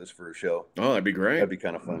on with us for a show. Oh, that'd be great. That'd be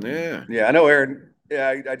kind of fun. Yeah. Yeah, I know Aaron. Yeah,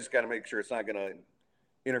 I just got to make sure it's not going to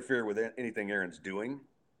interfere with anything Aaron's doing.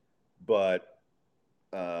 But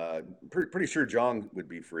pretty sure Jong would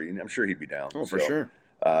be free, and I'm sure he'd be down. Oh, for sure.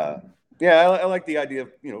 Yeah, I like the idea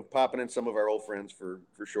of popping in some of our old friends for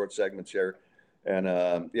short segments here,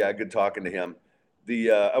 and yeah, good talking to him.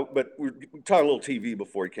 But we talked a little TV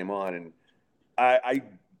before he came on, and I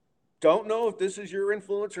don't know if this is your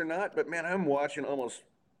influence or not, but man, I'm watching almost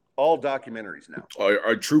all documentaries now.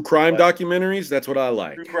 Are true crime documentaries? That's what I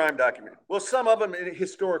like. True crime documentaries. Well, some of them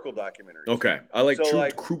historical documentaries. Okay, I like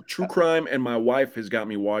true crime, and my wife has got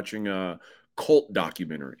me watching cult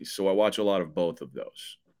documentaries, so I watch a lot of both of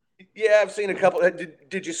those. Yeah, I've seen a couple.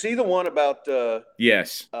 Did you see the one about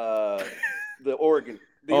yes, the Oregon?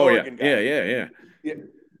 Oregon guy. Yeah.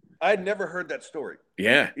 I had never heard that story.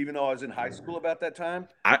 Yeah, even though I was in high school about that time.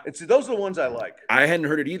 And see, those are the ones I like. I hadn't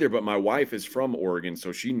heard it either, but my wife is from Oregon,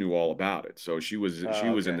 so she knew all about it. So she was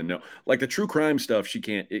in the know. Like the true crime stuff, she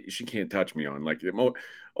can't touch me on. Like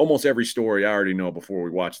almost every story I already know before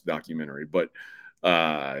we watch the documentary. But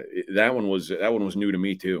that one was new to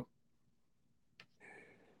me too.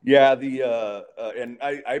 Yeah, and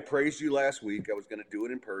I praised you last week. I was going to do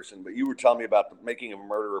it in person, but you were telling me about the Making of a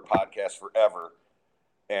Murderer podcast forever.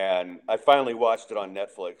 And I finally watched it on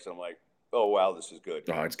Netflix. I'm like, oh wow, this is good.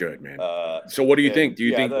 Oh, it's good, man. So what do you think? Do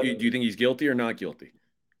you think he's guilty or not guilty?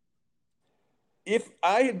 If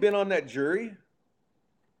I had been on that jury,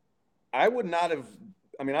 I would not have.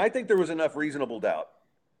 I mean, I think there was enough reasonable doubt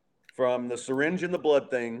from the syringe and the blood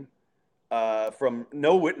thing, from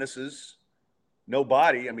no witnesses, no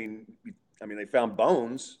body. I mean, they found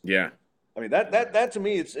bones. Yeah. I mean that to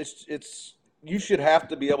me, it's you should have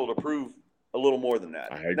to be able to prove a little more than that.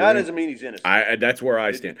 That doesn't mean he's innocent. That's where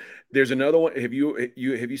I stand. There's another one. Have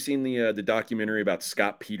you seen the documentary about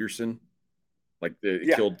Scott Peterson? Like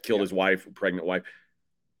killed his wife, pregnant wife.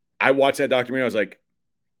 I watched that documentary. I was like,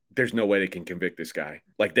 there's no way they can convict this guy.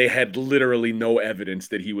 Like they had literally no evidence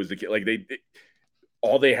that he was the kid. Like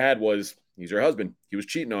all they had was he's her husband. He was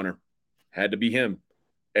cheating on her. Had to be him.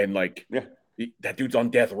 And that dude's on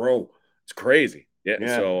death row. It's crazy.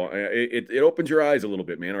 Yeah. So it opens your eyes a little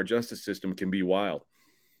bit, man. Our justice system can be wild.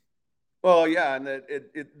 Well, yeah, and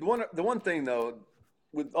the one thing though,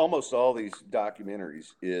 with almost all these documentaries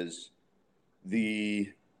is they're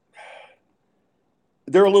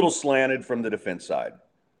a little slanted from the defense side,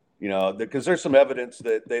 because there's some evidence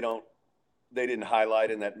that they didn't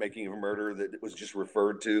highlight in that Making of a Murderer that it was just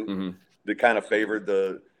referred to that kind of favored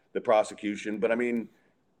the prosecution. But I mean,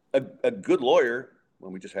 a good lawyer,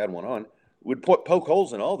 when we just had one on, would poke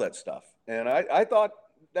holes in all that stuff. And I thought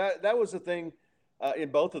that was the thing in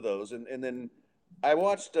both of those. And then I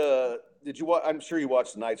watched, did you watch? I'm sure you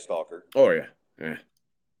watched Night Stalker. Oh, yeah. Yeah.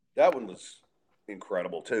 That one was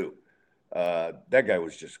incredible, too. That guy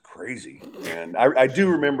was just crazy. And I do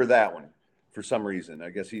remember that one for some reason. I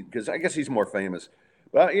guess he's more famous.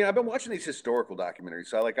 But, I've been watching these historical documentaries.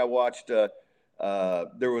 So, I watched,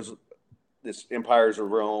 there was this Empires of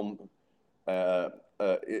Rome,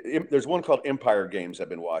 there's one called Empire Games I've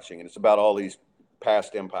been watching, and it's about all these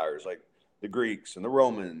past empires, like the Greeks and the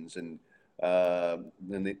Romans, and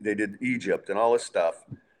then they did Egypt and all this stuff.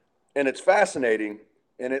 And it's fascinating,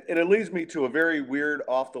 and it leads me to a very weird,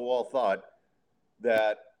 off-the-wall thought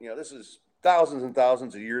that, this is thousands and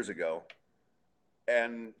thousands of years ago,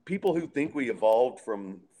 And people who think we evolved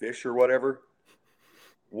from fish or whatever,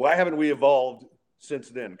 why haven't we evolved since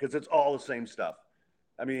then? Because it's all the same stuff.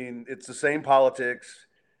 I mean, it's the same politics.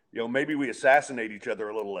 Maybe we assassinate each other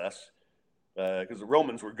a little less because the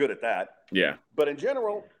Romans were good at that. Yeah. But in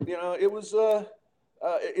general, it was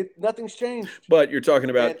nothing's changed. But you're talking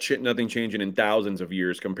about nothing changing in thousands of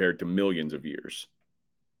years compared to millions of years.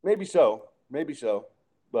 Maybe so.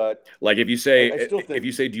 But like if you say, I still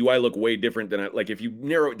think, do I look way different than like if you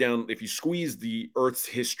narrow it down, if you squeeze the Earth's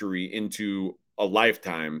history into a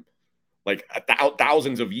lifetime, like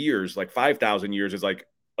thousands of years, like 5,000 years is like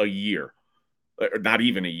a year, or not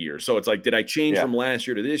even a year. So it's like, did I change from last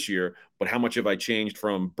year to this year? But how much have I changed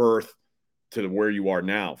from birth to where you are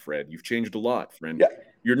now, Fred? You've changed a lot, friend. Yeah.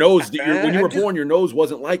 Your nose, when you were born, your nose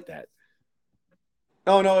wasn't like that.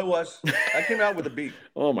 Oh, no, it was. I came out with a beak.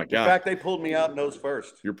 Oh, my God. In fact, they pulled me out nose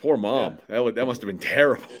first. Your poor mom. Yeah. That must have been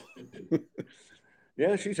terrible.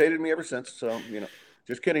 Yeah, she's hated me ever since. So,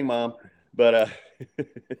 just kidding, Mom. But,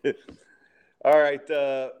 all right.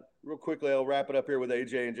 Real quickly, I'll wrap it up here with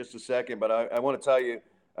AJ in just a second. But I want to tell you,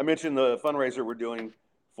 I mentioned the fundraiser we're doing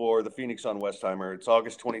for the Phoenix on Westheimer. It's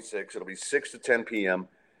August 26th. It'll be 6 to 10 p.m.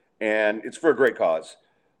 And it's for a great cause.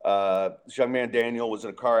 This young man, Daniel, was in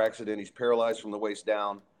a car accident. He's paralyzed from the waist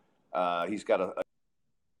down. He's got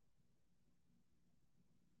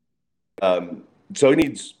so he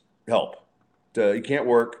needs help. He can't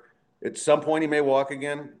work. At some point, he may walk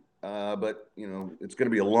again, but it's going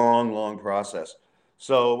to be a long, long process.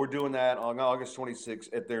 So we're doing that on August 26th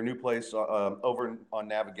at their new place over on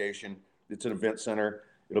Navigation. It's an event center.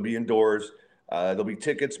 It'll be indoors. There'll be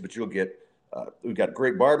tickets, but you'll get. We've got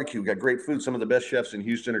great barbecue. We've got great food. Some of the best chefs in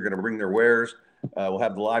Houston are going to bring their wares. We'll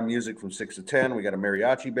have the live music from 6 to 10. We got a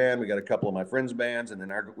mariachi band. We got a couple of my friends' bands, and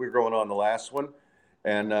then we're going on the last one.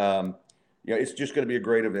 And it's just going to be a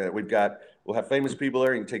great event. We'll have famous people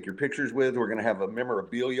there you can take your pictures with. We're going to have a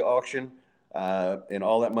memorabilia auction, and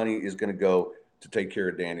all that money is going to go to take care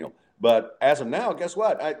of Daniel. But as of now, guess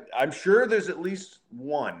what? I'm sure there's at least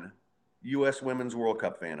one U.S. Women's World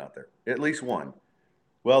Cup fan out there. At least one.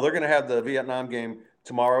 Well, they're going to have the Vietnam game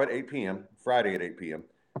tomorrow at 8 p.m., Friday at 8 p.m.,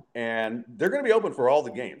 and they're going to be open for all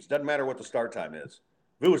the games. Doesn't matter what the start time is.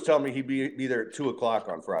 Vu was telling me he'd be there at 2 o'clock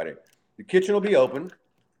on Friday. The kitchen will be open,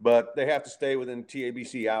 but they have to stay within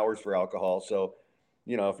TABC hours for alcohol. So,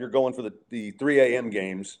 if you're going for the 3 a.m.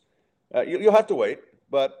 games, you'll have to wait,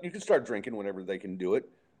 but you can start drinking whenever they can do it.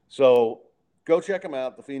 So go check them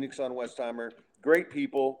out, the Phoenix on Westheimer. Great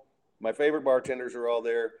people. My favorite bartenders are all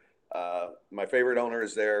there. My favorite owner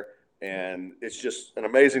is there, and it's just an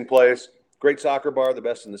amazing place. Great soccer bar, the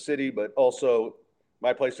best in the city, but also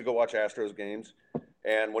my place to go watch Astros games.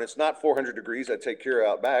 And when it's not 400 degrees, I take Kira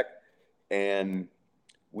out back, and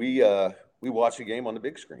we watch a game on the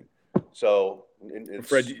big screen. So,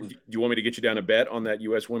 Fred, do you want me to get you down a bet on that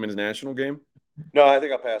U.S. Women's National game? No, I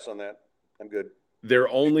think I'll pass on that. I'm good. They're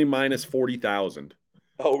only minus 40,000.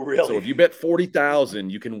 Oh, really? So if you bet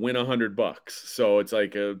 40,000, you can win $100. So it's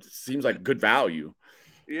like seems like good value.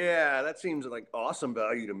 Yeah, that seems like awesome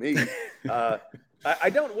value to me. I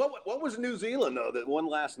don't. What was New Zealand though that won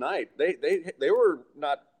last night? They were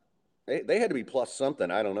not. They had to be plus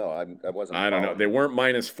something. I don't know. I wasn't. I don't know. They weren't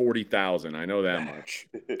minus 40,000. I know that much.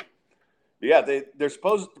 Yeah, they're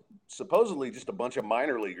supposedly just a bunch of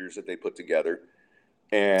minor leaguers that they put together,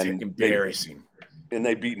 and it's embarrassing. And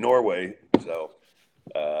they beat Norway. So.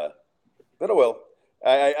 But oh well.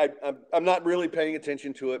 I'm not really paying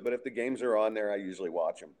attention to it, but if the games are on there, I usually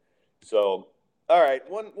watch them. So, all right,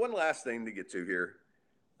 one last thing to get to here,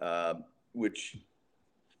 which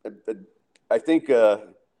I think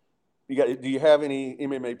do you have any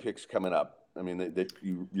MMA picks coming up? I mean, that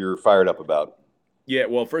you're fired up about? Yeah,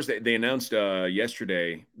 well, first they announced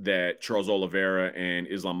yesterday that Charles Oliveira and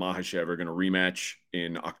Islam Makhachev are going to rematch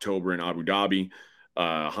in October in Abu Dhabi.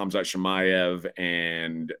 Hamzat Chimaev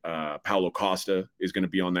and Paulo Costa is going to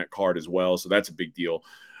be on that card as well. So that's a big deal.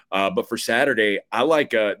 But for Saturday, I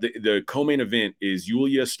like the co-main event is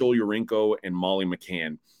Yulia Stolyarenko and Molly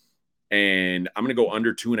McCann. And I'm going to go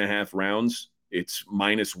under 2.5 rounds. It's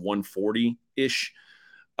minus 140-ish.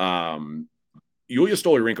 Yulia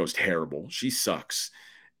Stolyarenko is terrible. She sucks.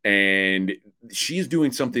 And she's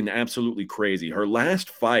doing something absolutely crazy. Her last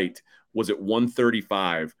fight was at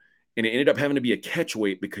 135. And it ended up having to be a catch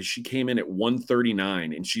weight because she came in at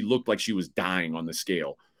 139 and she looked like she was dying on the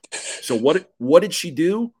scale. So what did she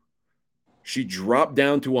do? She dropped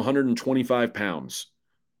down to 125 pounds.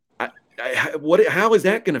 How is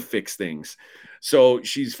that going to fix things? So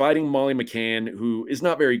she's fighting Molly McCann, who is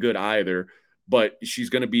not very good either, but she's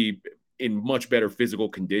going to be in much better physical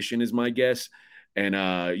condition is my guess. And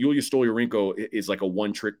Yulia Stolyarenko is like a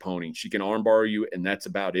one-trick pony. She can armbar you, and that's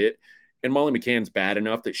about it. And Molly McCann's bad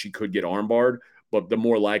enough that she could get armbarred, but the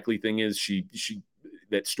more likely thing is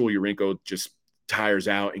that Stolyarenko just tires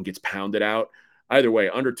out and gets pounded out. Either way,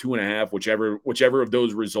 under 2.5, whichever of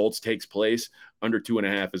those results takes place, under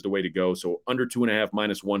 2.5 is the way to go. So under 2.5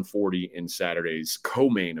 minus 140 in Saturday's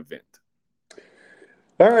co-main event.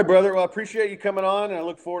 All right, brother. Well, I appreciate you coming on, and I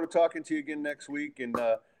look forward to talking to you again next week. And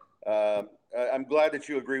I'm glad that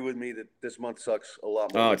you agree with me that this month sucks a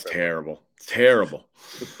lot more. Oh, it's terrible. It's terrible.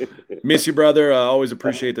 Miss you, brother. Always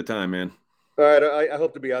appreciate the time, man. All right. I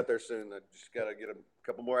hope to be out there soon. I just got to get a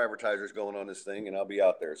couple more advertisers going on this thing, and I'll be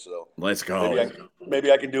out there. So let's go.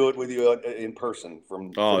 Maybe I can do it with you in person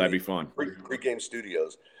from that'd be fun. Pre-game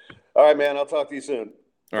studios. All right, man. I'll talk to you soon.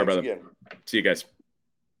 All right, brother. Again. See you guys.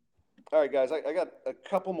 All right, guys. I got a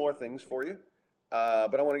couple more things for you,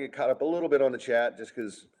 but I want to get caught up a little bit on the chat just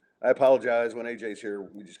because I apologize. When AJ's here,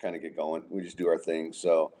 we just kind of get going. We just do our thing.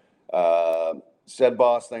 So, said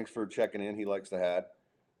boss, thanks for checking in. He likes the hat.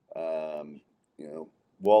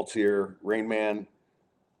 Walt's here. Rain Man.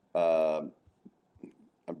 I'm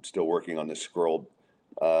still working on this scroll.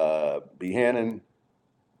 B. Hannon.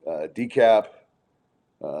 Decap.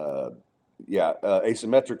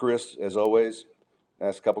 Asymmetric wrist, as always.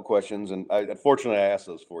 Ask a couple questions, and unfortunately I asked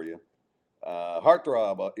those for you.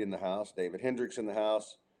 Heartthrob in the house. David Hendricks in the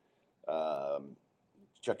house.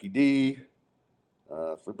 Chucky D.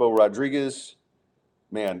 Flippo Rodriguez.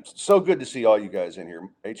 Man, so good to see all you guys in here.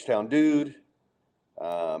 H-Town Dude.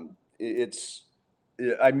 I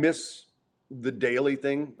miss the daily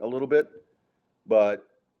thing a little bit, but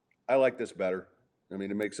I like this better. I mean,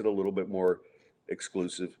 it makes it a little bit more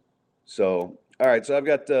exclusive. So, all right. So I've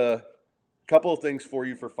got a couple of things for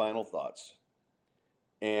you for final thoughts.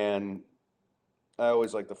 And I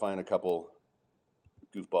always like to find a couple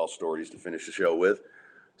goofball stories to finish the show with.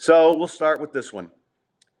 So we'll start with this one.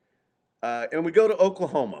 And we go to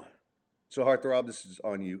Oklahoma. So, Heartthrob, this is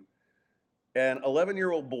on you. An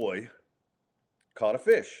 11-year-old boy caught a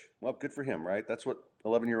fish. Well, good for him, right? That's what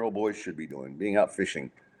 11-year-old boys should be doing, being out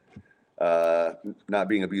fishing, not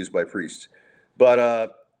being abused by priests. But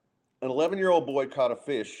an 11-year-old boy caught a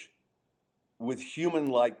fish with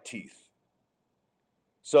human-like teeth.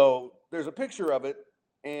 So there's a picture of it,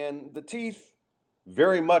 and the teeth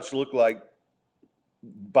very much look like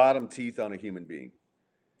bottom teeth on a human being.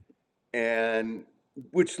 And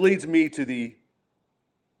which leads me to the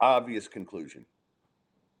obvious conclusion.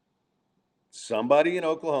 Somebody in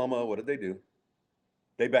Oklahoma, what did they do?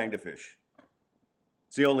 They banged a fish.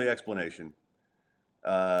 It's the only explanation.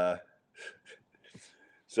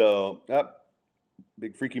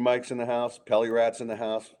 Big Freaky Mike's in the house. Pelly Rat's in the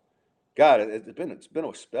house. God, it's been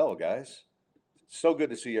a spell, guys. So good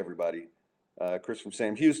to see everybody. Chris from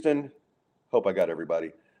Sam Houston. Hope I got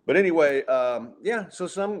everybody. But anyway, so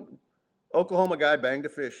some Oklahoma guy banged a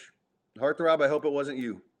fish. Heartthrob, I hope it wasn't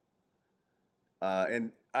you.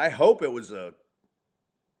 And I hope it was a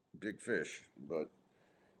big fish. But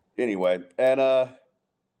anyway, and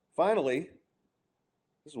finally,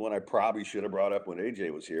 this is one I probably should have brought up when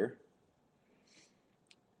AJ was here.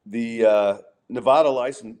 The Nevada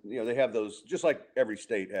license, they have those, just like every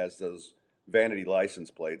state has those vanity license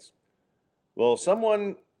plates. Well,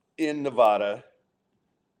 someone in Nevada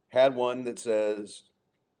had one that says,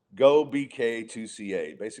 "Go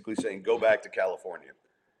BK2CA," basically saying, go back to California.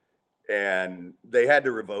 And they had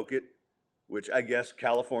to revoke it, which I guess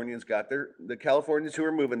the Californians who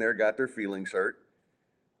are moving there got their feelings hurt.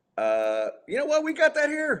 You know what? We got that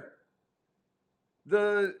here.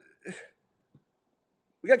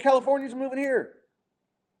 We got Californians moving here.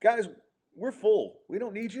 Guys, we're full. We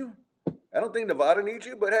don't need you. I don't think Nevada needs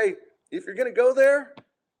you, but hey, if you're going to go there,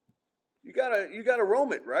 you gotta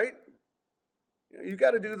roam it, right? You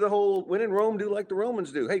got to do the whole when in Rome, do like the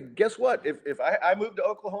Romans do. Hey, guess what? If I move to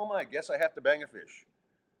Oklahoma, I guess I have to bang a fish.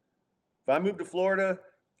 If I move to Florida,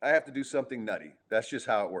 I have to do something nutty. That's just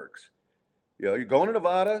how it works. You're going to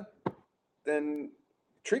Nevada, then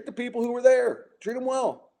treat the people who were there. Treat them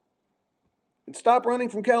well. And stop running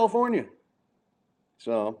from California.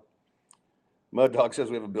 So, Mud Dog says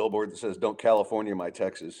we have a billboard that says, "Don't California my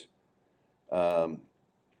Texas."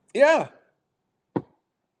 Yeah.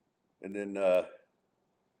 And then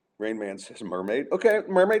Rain Man says mermaid. Okay,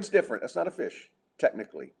 mermaid's different. That's not a fish,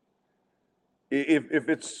 technically. If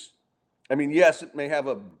it's, yes, it may have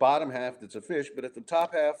a bottom half that's a fish, but if the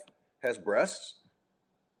top half has breasts,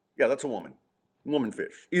 yeah, that's a woman. Woman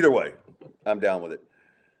fish. Either way, I'm down with it.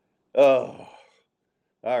 Oh,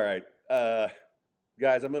 all right.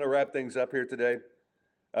 Guys, I'm going to wrap things up here today.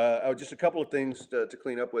 Just a couple of things to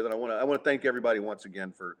clean up with, and I want to thank everybody once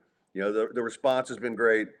again for You know, the response has been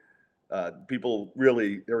great. People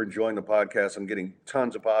really are enjoying the podcast. I'm getting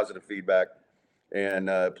tons of positive feedback, and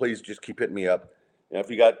please just keep hitting me up. And if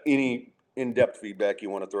you got any in-depth feedback you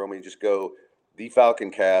want to throw me, just go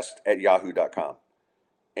thefalconcast@yahoo.com,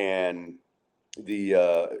 and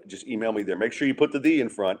just email me there. Make sure you put the in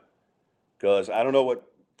front, because I don't know what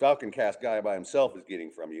Falconcast guy by himself is getting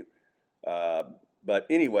from you. But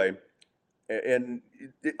anyway, and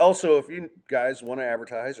also, if you guys want to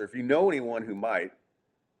advertise, or if you know anyone who might,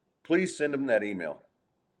 please send them that email.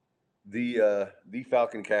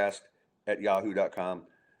 thefalconcast@yahoo.com.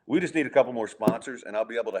 We just need a couple more sponsors, and I'll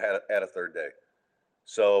be able to add a third day.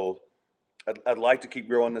 So I'd like to keep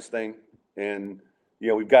growing this thing. And, you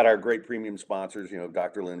know, we've got our great premium sponsors, you know,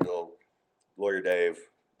 Dr. Linville, Lawyer Dave,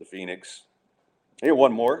 the Phoenix. Here,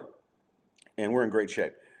 one more, and we're in great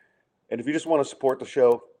shape. And if you just want to support the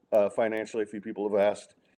show financially, a few people have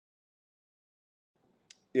asked,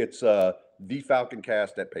 it's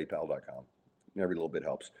thefalconcast@paypal.com. Every little bit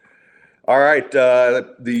helps. All right,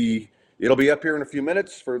 it'll be up here in a few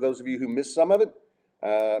minutes for those of you who missed some of it.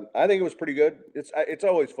 I think it was pretty good. It's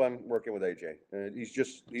always fun working with AJ. He's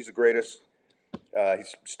the greatest.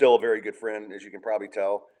 He's still a very good friend, as you can probably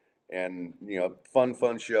tell, and you know,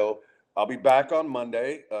 fun show. I'll be back on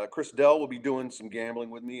Monday. Chris Dell will be doing some gambling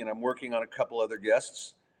with me, and I'm working on a couple other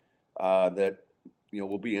guests that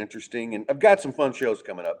will be interesting. And I've got some fun shows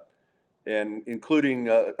coming up, and including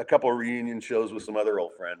a couple of reunion shows with some other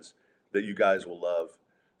old friends that you guys will love.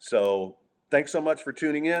 So thanks so much for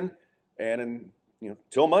tuning in, and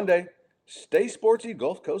till Monday, stay sportsy,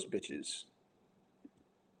 Gulf Coast bitches.